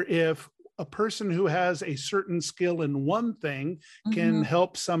 where if a person who has a certain skill in one thing can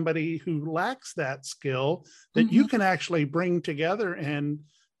help somebody who lacks that skill, that you can actually bring together and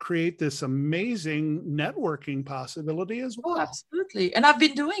create this amazing networking possibility as well. Oh, absolutely. And I've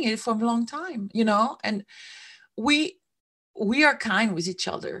been doing it for a long time, and we are kind with each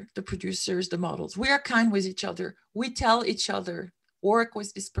other, the producers, the models. We are kind with each other. We tell each other, work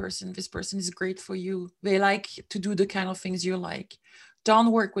with this person. This person is great for you. They like to do the kind of things you like.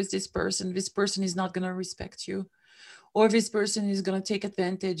 Don't work with this person. This person is not going to respect you. Or this person is going to take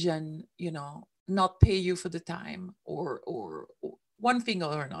advantage and, not pay you for the time, or one thing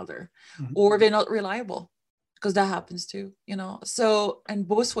or another. Or they're not reliable, because that happens too, So, and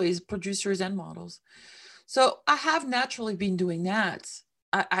both ways, producers and models. So I have naturally been doing that.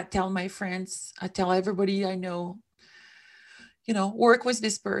 I tell my friends, I tell everybody I know, work with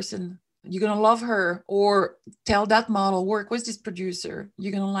this person. You're going to love her. Or tell that model, work with this producer.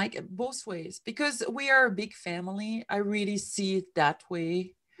 You're going to like it both ways, because we are a big family. I really see it that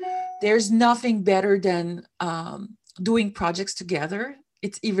way. There's nothing better than doing projects together.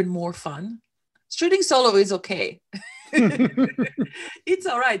 It's even more fun. Shooting solo is okay. It's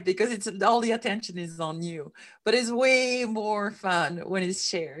all right because it's all the attention is on you, but it's way more fun when it's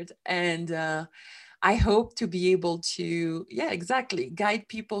shared. And I hope to be able to, yeah, exactly, guide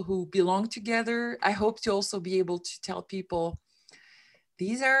people who belong together. I hope to also be able to tell people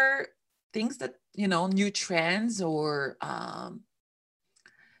these are things that, you know, new trends or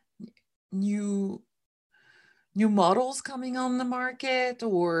new models coming on the market,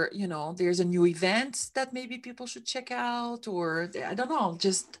 or, you know, there's a new event that maybe people should check out, or I don't know,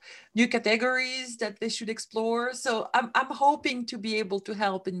 just new categories that they should explore. So I'm hoping to be able to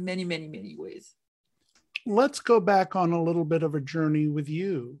help in many, many, many ways. Let's go back on a little bit of a journey with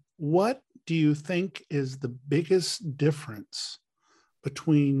you. What do you think is the biggest difference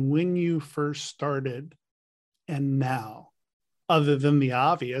between when you first started and now, other than the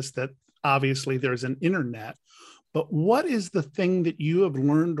obvious that obviously there's an internet, but what is the thing that you have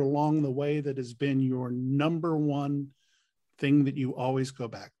learned along the way that has been your number one thing that you always go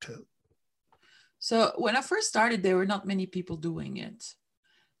back to? So when I first started, there were not many people doing it.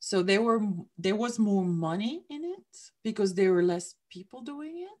 So there was more money in it because there were less people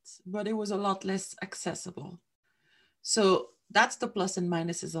doing it, but it was a lot less accessible. So that's the plus and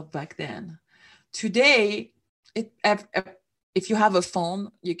minuses of back then. Today, if you have a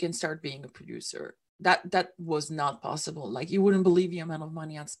phone, you can start being a producer. That was not possible. Like, you wouldn't believe the amount of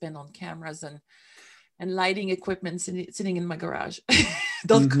money I'd spend on cameras and lighting equipment sitting in my garage.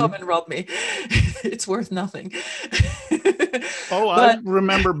 Don't come and rob me. It's worth nothing. I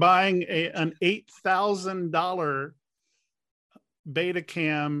remember buying an $8,000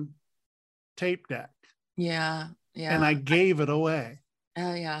 Betacam tape deck. Yeah. And I gave it away.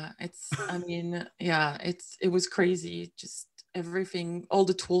 Yeah. It was crazy. Just everything, all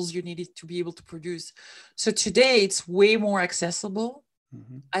the tools you needed to be able to produce. So today it's way more accessible.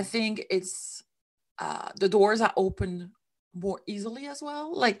 I think it's, the doors are open more easily as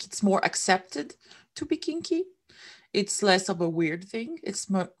well. Like, it's more accepted to be kinky. It's less of a weird thing. It's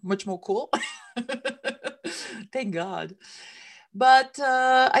much more cool. Thank God. But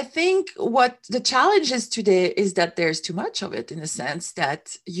I think what the challenge is today is that there's too much of it, in the sense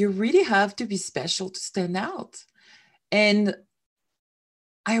that you really have to be special to stand out. And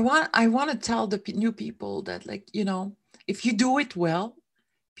I want to tell the new people that, like, you know, if you do it well,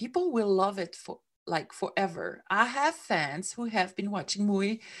 people will love it for like forever. I have fans who have been watching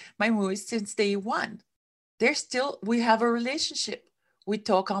my movies since day one. We have a relationship. We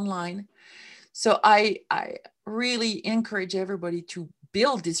talk online. So I really encourage everybody to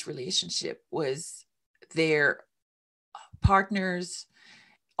build this relationship with their partners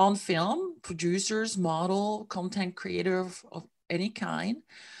on film, producers, model, content creator of any kind,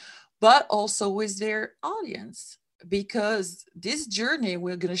 but also with their audience, because this journey,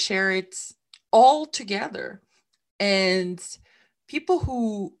 we're going to share it all together. And people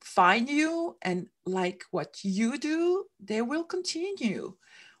who find you and like what you do, they will continue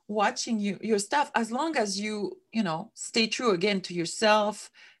watching your stuff, as long as you stay true again to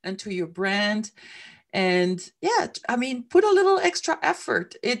yourself and to your brand. And yeah, I mean, put a little extra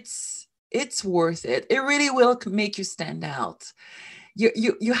effort. It's worth it. It really will make you stand out.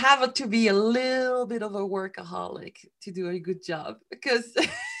 You have to be a little bit of a workaholic to do a good job, because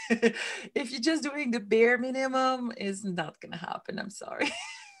if you're just doing the bare minimum, it's not going to happen. I'm sorry.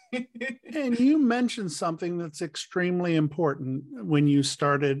 And you mentioned something that's extremely important when you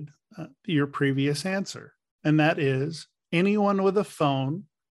started your previous answer, and that is anyone with a phone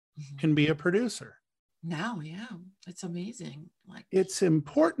can be a producer. Now, yeah, it's amazing. Like, it's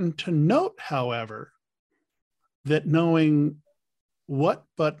important to note, however, that knowing what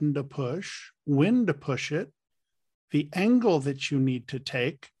button to push, when to push it, the angle that you need to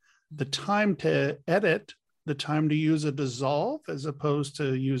take, the time to edit, the time to use a dissolve as opposed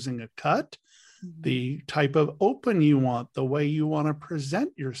to using a cut, the type of open you want, the way you want to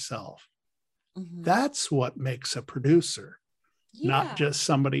present yourself. That's what makes a producer, not just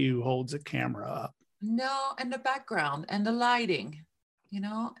somebody who holds a camera up. No, and the background and the lighting,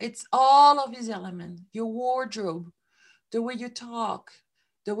 it's all of these elements, your wardrobe, the way you talk,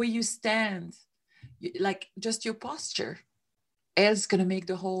 the way you stand, like just your posture is going to make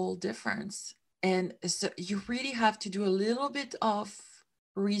the whole difference. And so you really have to do a little bit of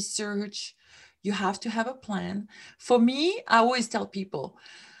research. You have to have a plan. For me, I always tell people,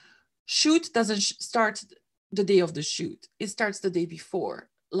 shoot doesn't start the day of the shoot. It starts the day before.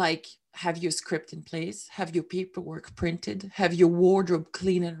 Like, have your script in place, have your paperwork printed, have your wardrobe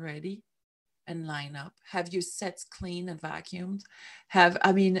clean and ready and line up, have your sets clean and vacuumed,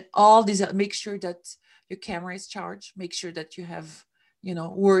 all these, make sure that your camera is charged, make sure that you have,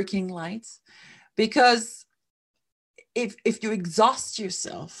 working lights, because if you exhaust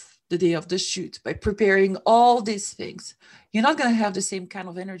yourself the day of the shoot by preparing all these things, you're not going to have the same kind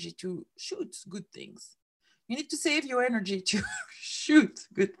of energy to shoot good things. You need to save your energy to shoot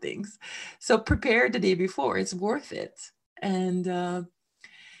good things. So prepare the day before. It's worth it. And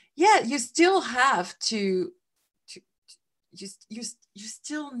you still have to you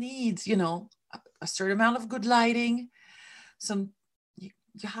still need, a certain amount of good lighting.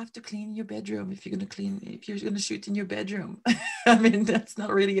 You have to clean your bedroom if you're going to shoot in your bedroom. I mean, that's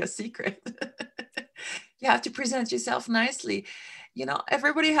not really a secret. You have to present yourself nicely.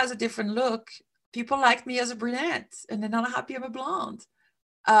 Everybody has a different look. People like me as a brunette and they're not happy I'm a blonde.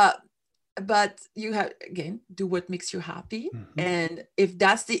 But you have, again, do what makes you happy. Mm-hmm. And if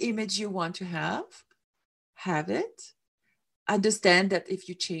that's the image you want to have it. Understand that if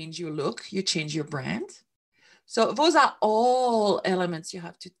you change your look, you change your brand. So those are all elements you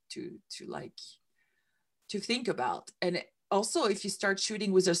have to think about. And also, if you start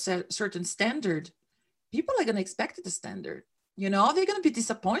shooting with a certain standard, people are going to expect the standard. They're going to be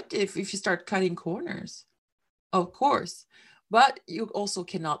disappointed if you start cutting corners, of course. But you also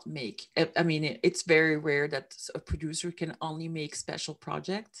cannot make, I mean, it's very rare that a producer can only make special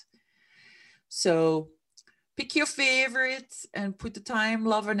projects. So pick your favorites and put the time,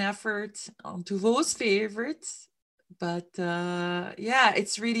 love, and effort onto those favorites. But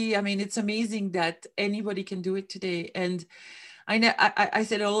it's really, I mean, it's amazing that anybody can do it today. And I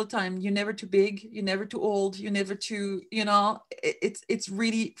said it all the time, you're never too big, you're never too old, you're never too, it's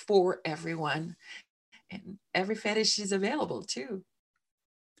really for everyone. And every fetish is available too.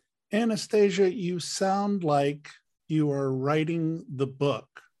 Anastasia, you sound like you are writing the book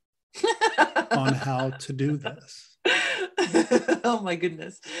on how to do this. Oh my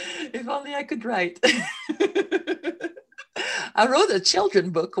goodness. If only I could write. I wrote a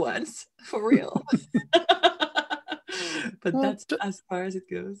children's book once, for real. But that's as far as it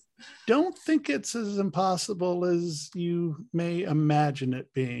goes. Don't think it's as impossible as you may imagine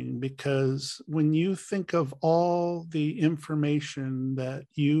it being, because when you think of all the information that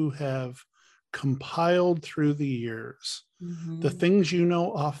you have compiled through the years, the things you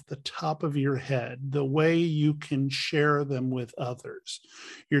know off the top of your head, the way you can share them with others.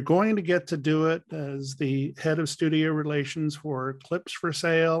 You're going to get to do it as the head of studio relations for Clips for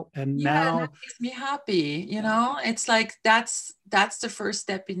Sale. And now that makes me happy. It's like that's the first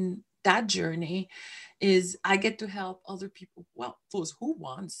step in that journey, is I get to help other people. Well, those who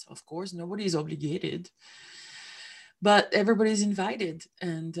wants, of course, nobody's obligated, but everybody's invited.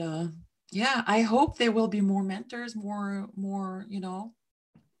 And I hope there will be more mentors, more,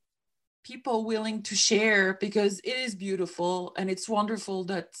 people willing to share, because it is beautiful and it's wonderful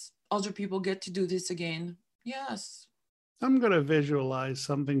that other people get to do this again. Yes. I'm going to visualize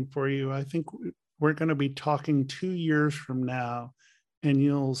something for you. I think we're going to be talking 2 years from now, and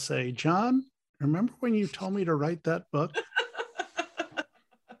you'll say, John, remember when you told me to write that book?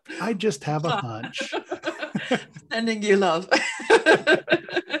 I just have a hunch. Sending you love.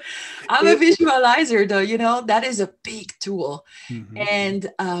 I'm a visualizer, though, that is a big tool. Mm-hmm. And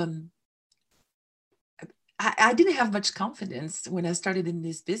I didn't have much confidence when I started in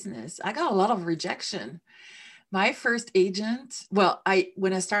this business. I got a lot of rejection. My first agent, when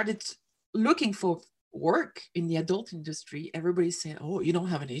I started looking for work in the adult industry, everybody said, oh, you don't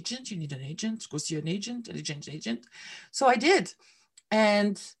have an agent? You need an agent? Go see an agent. So I did.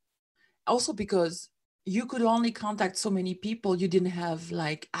 And also because you could only contact so many people, you didn't have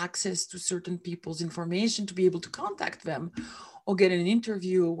access to certain people's information to be able to contact them or get an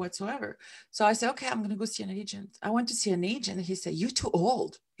interview or whatsoever. So I said, okay, I'm going to go see an agent. I went to see an agent and he said, you're too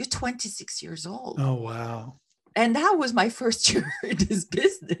old. You're 26 years old. Oh, wow. And that was my first year in this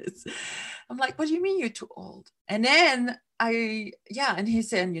business. I'm like, what do you mean you're too old? And then and he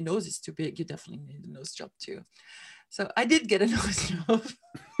said, and your nose is too big. You definitely need a nose job too. So I did get a nose job.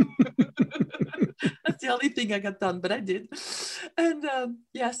 That's the only thing I got done, but I did. And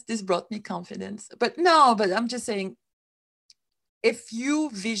yes, this brought me confidence. But I'm just saying, if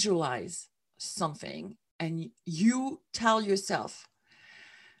you visualize something and you tell yourself,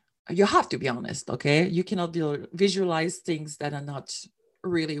 you have to be honest, okay? You cannot visualize things that are not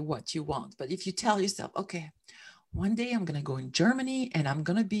really what you want. But if you tell yourself, okay, one day I'm going to go in Germany and I'm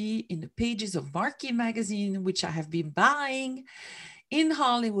going to be in the pages of Marquee magazine, which I have been buying in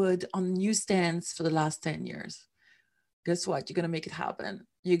Hollywood on newsstands for the last 10 years. Guess what? You're going to make it happen.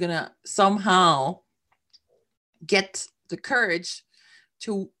 You're going to somehow get the courage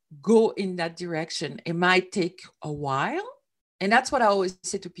to go in that direction. It might take a while. And that's what I always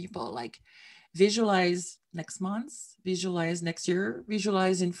say to people, visualize next month, visualize next year,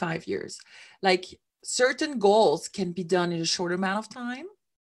 visualize in 5 years. certain goals can be done in a short amount of time,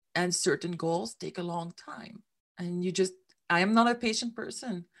 and certain goals take a long time. And I am not a patient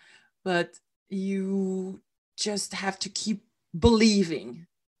person, but you just have to keep believing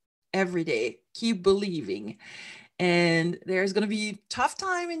every day, keep believing. And there's going to be tough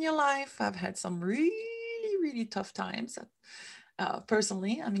time in your life. I've had some really, really tough times.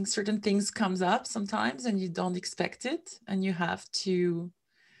 Personally, I mean, certain things comes up sometimes and you don't expect it, and you have to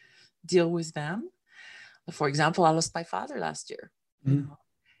deal with them. For example, I lost my father last year, you know,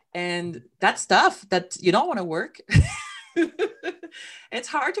 and that's stuff that you don't want to work. It's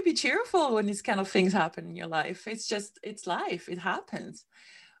hard to be cheerful when these kind of things happen in your life. It's life. It happens.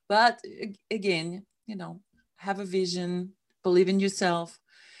 But again, you know, have a vision, believe in yourself,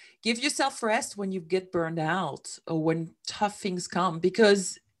 give yourself rest when you get burned out or when tough things come,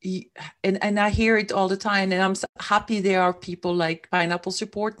 because and I hear it all the time, and I'm so happy there are people like Pineapple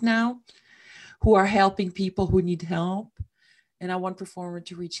Support now who are helping people who need help. And I want performers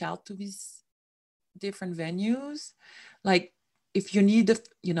to reach out to these different venues. Like if you need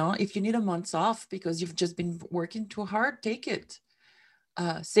a month off because you've just been working too hard, take it.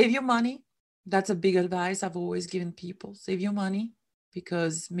 Save your money. That's a big advice I've always given people. Save your money,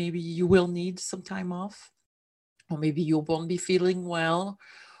 because maybe you will need some time off, or maybe you won't be feeling well,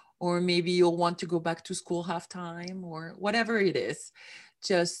 or maybe you'll want to go back to school half time, or whatever it is.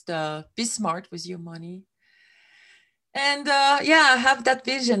 Just be smart with your money. And have that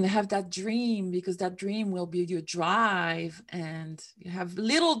vision, have that dream, because that dream will be your drive. And you have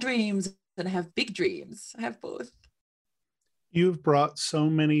little dreams and have big dreams. I have both. You've brought so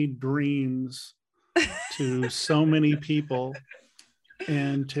many dreams to so many people,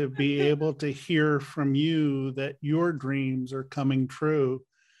 and to be able to hear from you that your dreams are coming true.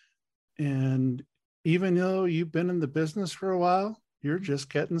 And even though you've been in the business for a while, you're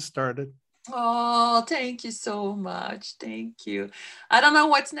just getting started. Oh, thank you so much. Thank you. I don't know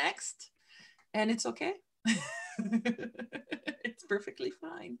what's next, and it's okay. It's perfectly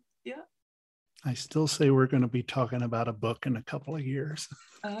fine. Yeah. I still say we're going to be talking about a book in a couple of years.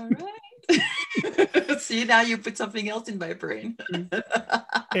 All right. See, now you put something else in my brain.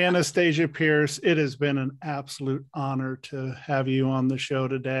 Anastasia Pierce, it has been an absolute honor to have you on the show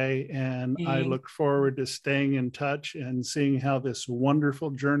today. And I look forward to staying in touch and seeing how this wonderful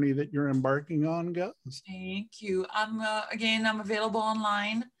journey that you're embarking on goes. Thank you. I'm available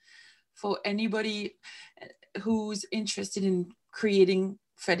online for anybody who's interested in creating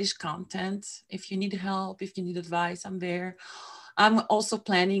fetish content. If you need help, if you need advice, I'm there. I'm also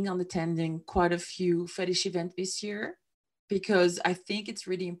planning on attending quite a few fetish events this year, because I think it's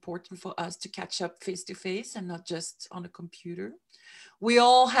really important for us to catch up face to face and not just on a computer. We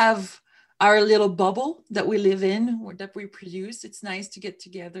all have our little bubble that we live in or that we produce. It's nice to get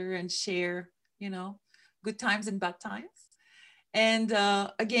together and share, good times and bad times. And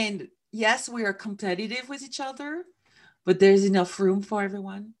again, yes, we are competitive with each other, but there's enough room for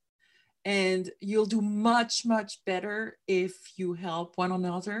everyone. And you'll do much, much better if you help one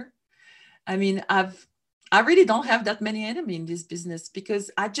another. I mean, I really don't have that many enemies in this business,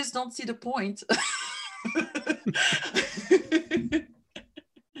 because I just don't see the point.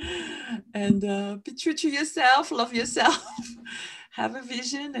 And be true to yourself, love yourself, have a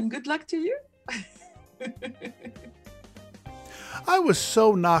vision, and good luck to you. I was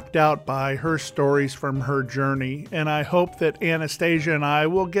so knocked out by her stories from her journey, and I hope that Anastasia and I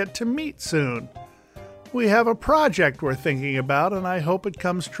will get to meet soon. We have a project we're thinking about, and I hope it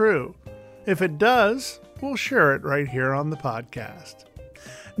comes true. If it does, we'll share it right here on the podcast.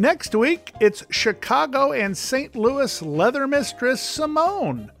 Next week, it's Chicago and St. Louis leather mistress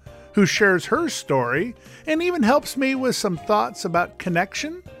Simone, who shares her story and even helps me with some thoughts about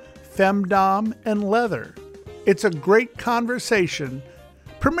connection, femdom, and leather. It's a great conversation,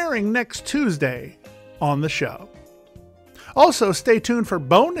 premiering next Tuesday on the show. Also, stay tuned for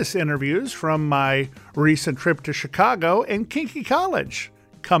bonus interviews from my recent trip to Chicago and Kinky College,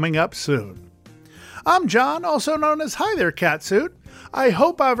 coming up soon. I'm John, also known as Hi There Catsuit. I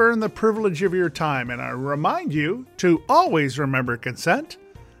hope I've earned the privilege of your time, and I remind you to always remember consent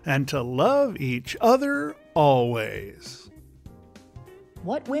and to love each other always.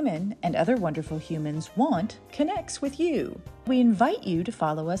 What Women and Other Wonderful Humans Want connects with you. We invite you to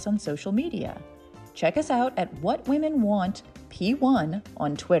follow us on social media. Check us out at What Women Want P1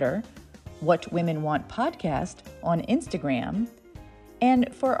 on Twitter, What Women Want Podcast on Instagram,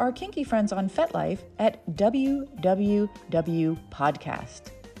 and for our kinky friends on FetLife at WWW Podcast.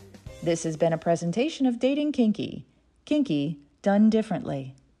 This has been a presentation of Dating Kinky. Kinky done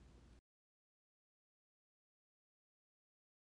differently.